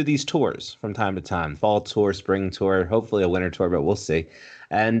things. I'm going to do these tours from time to time. Fall tour, spring tour, hopefully a winter tour, but we'll see.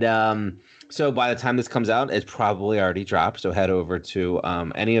 And so by the time this comes out, it's probably already dropped. So head over to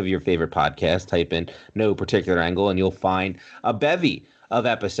any of your favorite podcasts, type in No Particular Angle, and you'll find a bevy of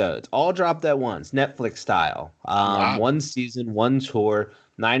episodes, all dropped at once, Netflix style. Wow. One season, one tour,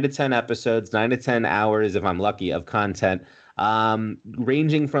 9 to 10 episodes, 9 to 10 hours, if I'm lucky, of content,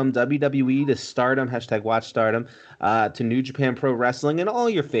 ranging from WWE to Stardom, #Watch Stardom, to New Japan Pro Wrestling, and all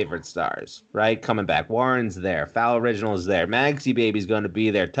your favorite stars, right? Coming back. Warren's there. Foul Original is there. Magsy Baby's going to be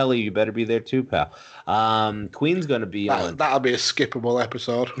there. Telly, you better be there too, pal. Queen's going to be on. That'll be a skippable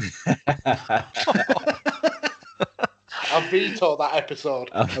episode. I'll veto that episode.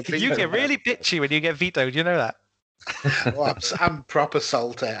 You get really bitchy when you get vetoed. You know that? Well, I'm proper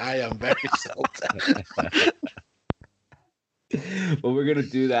salty. I am very salty. Well, we're going to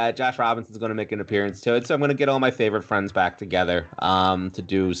do that. Josh Robinson's going to make an appearance to it. So I'm going to get all my favorite friends back together to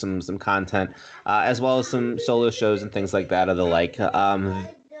do some content, as well as some solo shows and things like that of the like.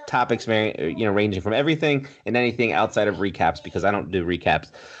 Topics ranging from everything and anything outside of recaps, because I don't do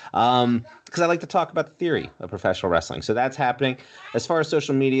recaps. Because I like to talk about the theory of professional wrestling. So that's happening. As far as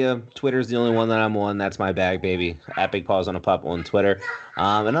social media, Twitter's the only one that I'm on. That's my bag, baby. At Big Paws on a Pup on Twitter.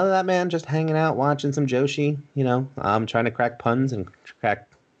 And other than that, man, just hanging out, watching some Joshi. I'm trying to crack puns and crack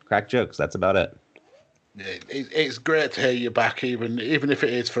jokes. That's about it. It's great to hear you back, even if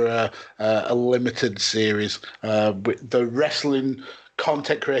it is for a limited series. The wrestling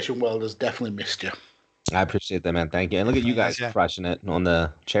content creation world has definitely missed you. I appreciate that, man. Thank you. And look at you guys crushing it on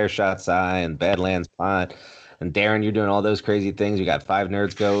the Chair Shot side and Badlands pod. And Darren, you're doing all those crazy things. You got 5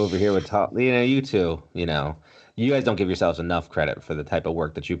 Nerds Go over here with talk. You two, you guys don't give yourselves enough credit for the type of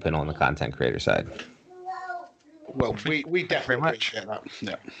work that you put on the content creator side. Well, we definitely appreciate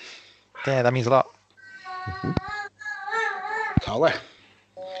that. Yeah, that means a lot. Mm-hmm. Tolly,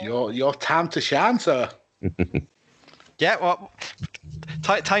 your time to shine, sir. Yeah, well,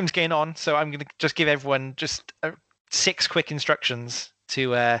 time's getting on, so I'm going to just give everyone just 6 quick instructions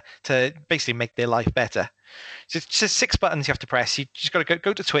to basically make their life better. So it's just 6 buttons you have to press. You just got to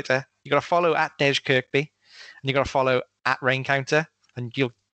go to Twitter. You got to follow at Dej Kirkby, and you got to follow at Raincounter, and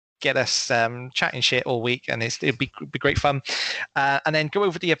you'll get us chatting shit all week, and it'll be great fun. And then go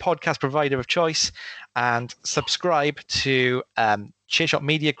over to your podcast provider of choice and subscribe to Chairshot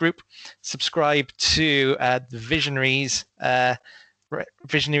Media Group. Subscribe to the Visionaries.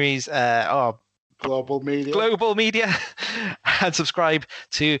 Global Media, and subscribe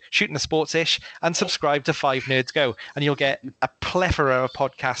to Shooting the Sports-ish, and subscribe to 5 Nerds Go, and you'll get a plethora of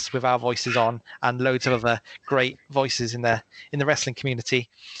podcasts with our voices on, and loads of other great voices in the wrestling community.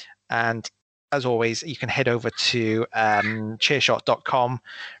 And as always, you can head over to chairshot.com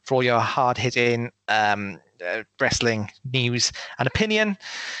for all your hard-hitting wrestling news and opinion.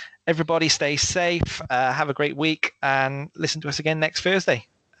 Everybody stay safe, have a great week, and listen to us again next Thursday.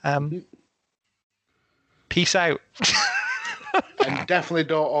 Peace out. And definitely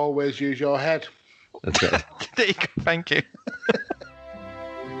don't always use your head. That's right. There you go. Thank you.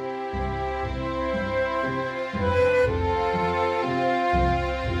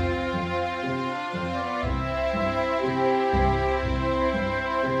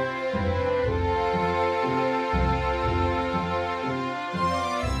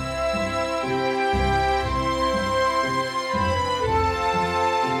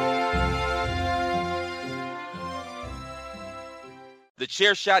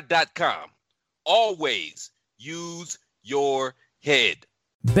 TheChairShot.com. Always use your head.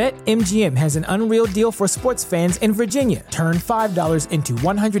 BetMGM has an unreal deal for sports fans in Virginia. Turn $5 into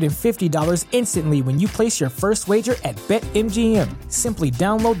 $150 instantly when you place your first wager at BetMGM. Simply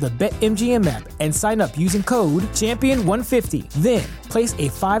download the BetMGM app and sign up using code Champion150. Then, place a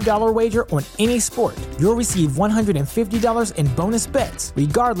 $5 wager on any sport. You'll receive $150 in bonus bets,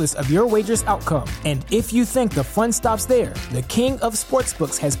 regardless of your wager's outcome. And if you think the fun stops there, the king of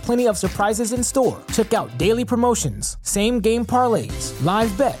sportsbooks has plenty of surprises in store. Check out daily promotions, same-game parlays,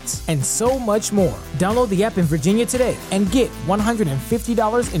 live bets, and so much more. Download the app in Virginia today and get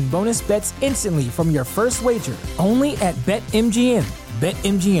 $150 in bonus bets instantly from your first wager. Only at BetMGM.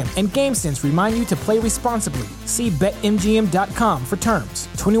 BetMGM and GameSense remind you to play responsibly. See BetMGM.com for terms.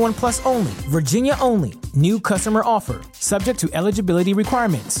 21 plus only. Virginia only. New customer offer. Subject to eligibility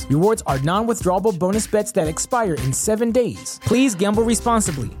requirements. Rewards are non-withdrawable bonus bets that expire in 7 days. Please gamble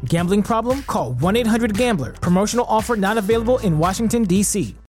responsibly. Gambling problem? Call 1-800-GAMBLER. Promotional offer not available in Washington, D.C.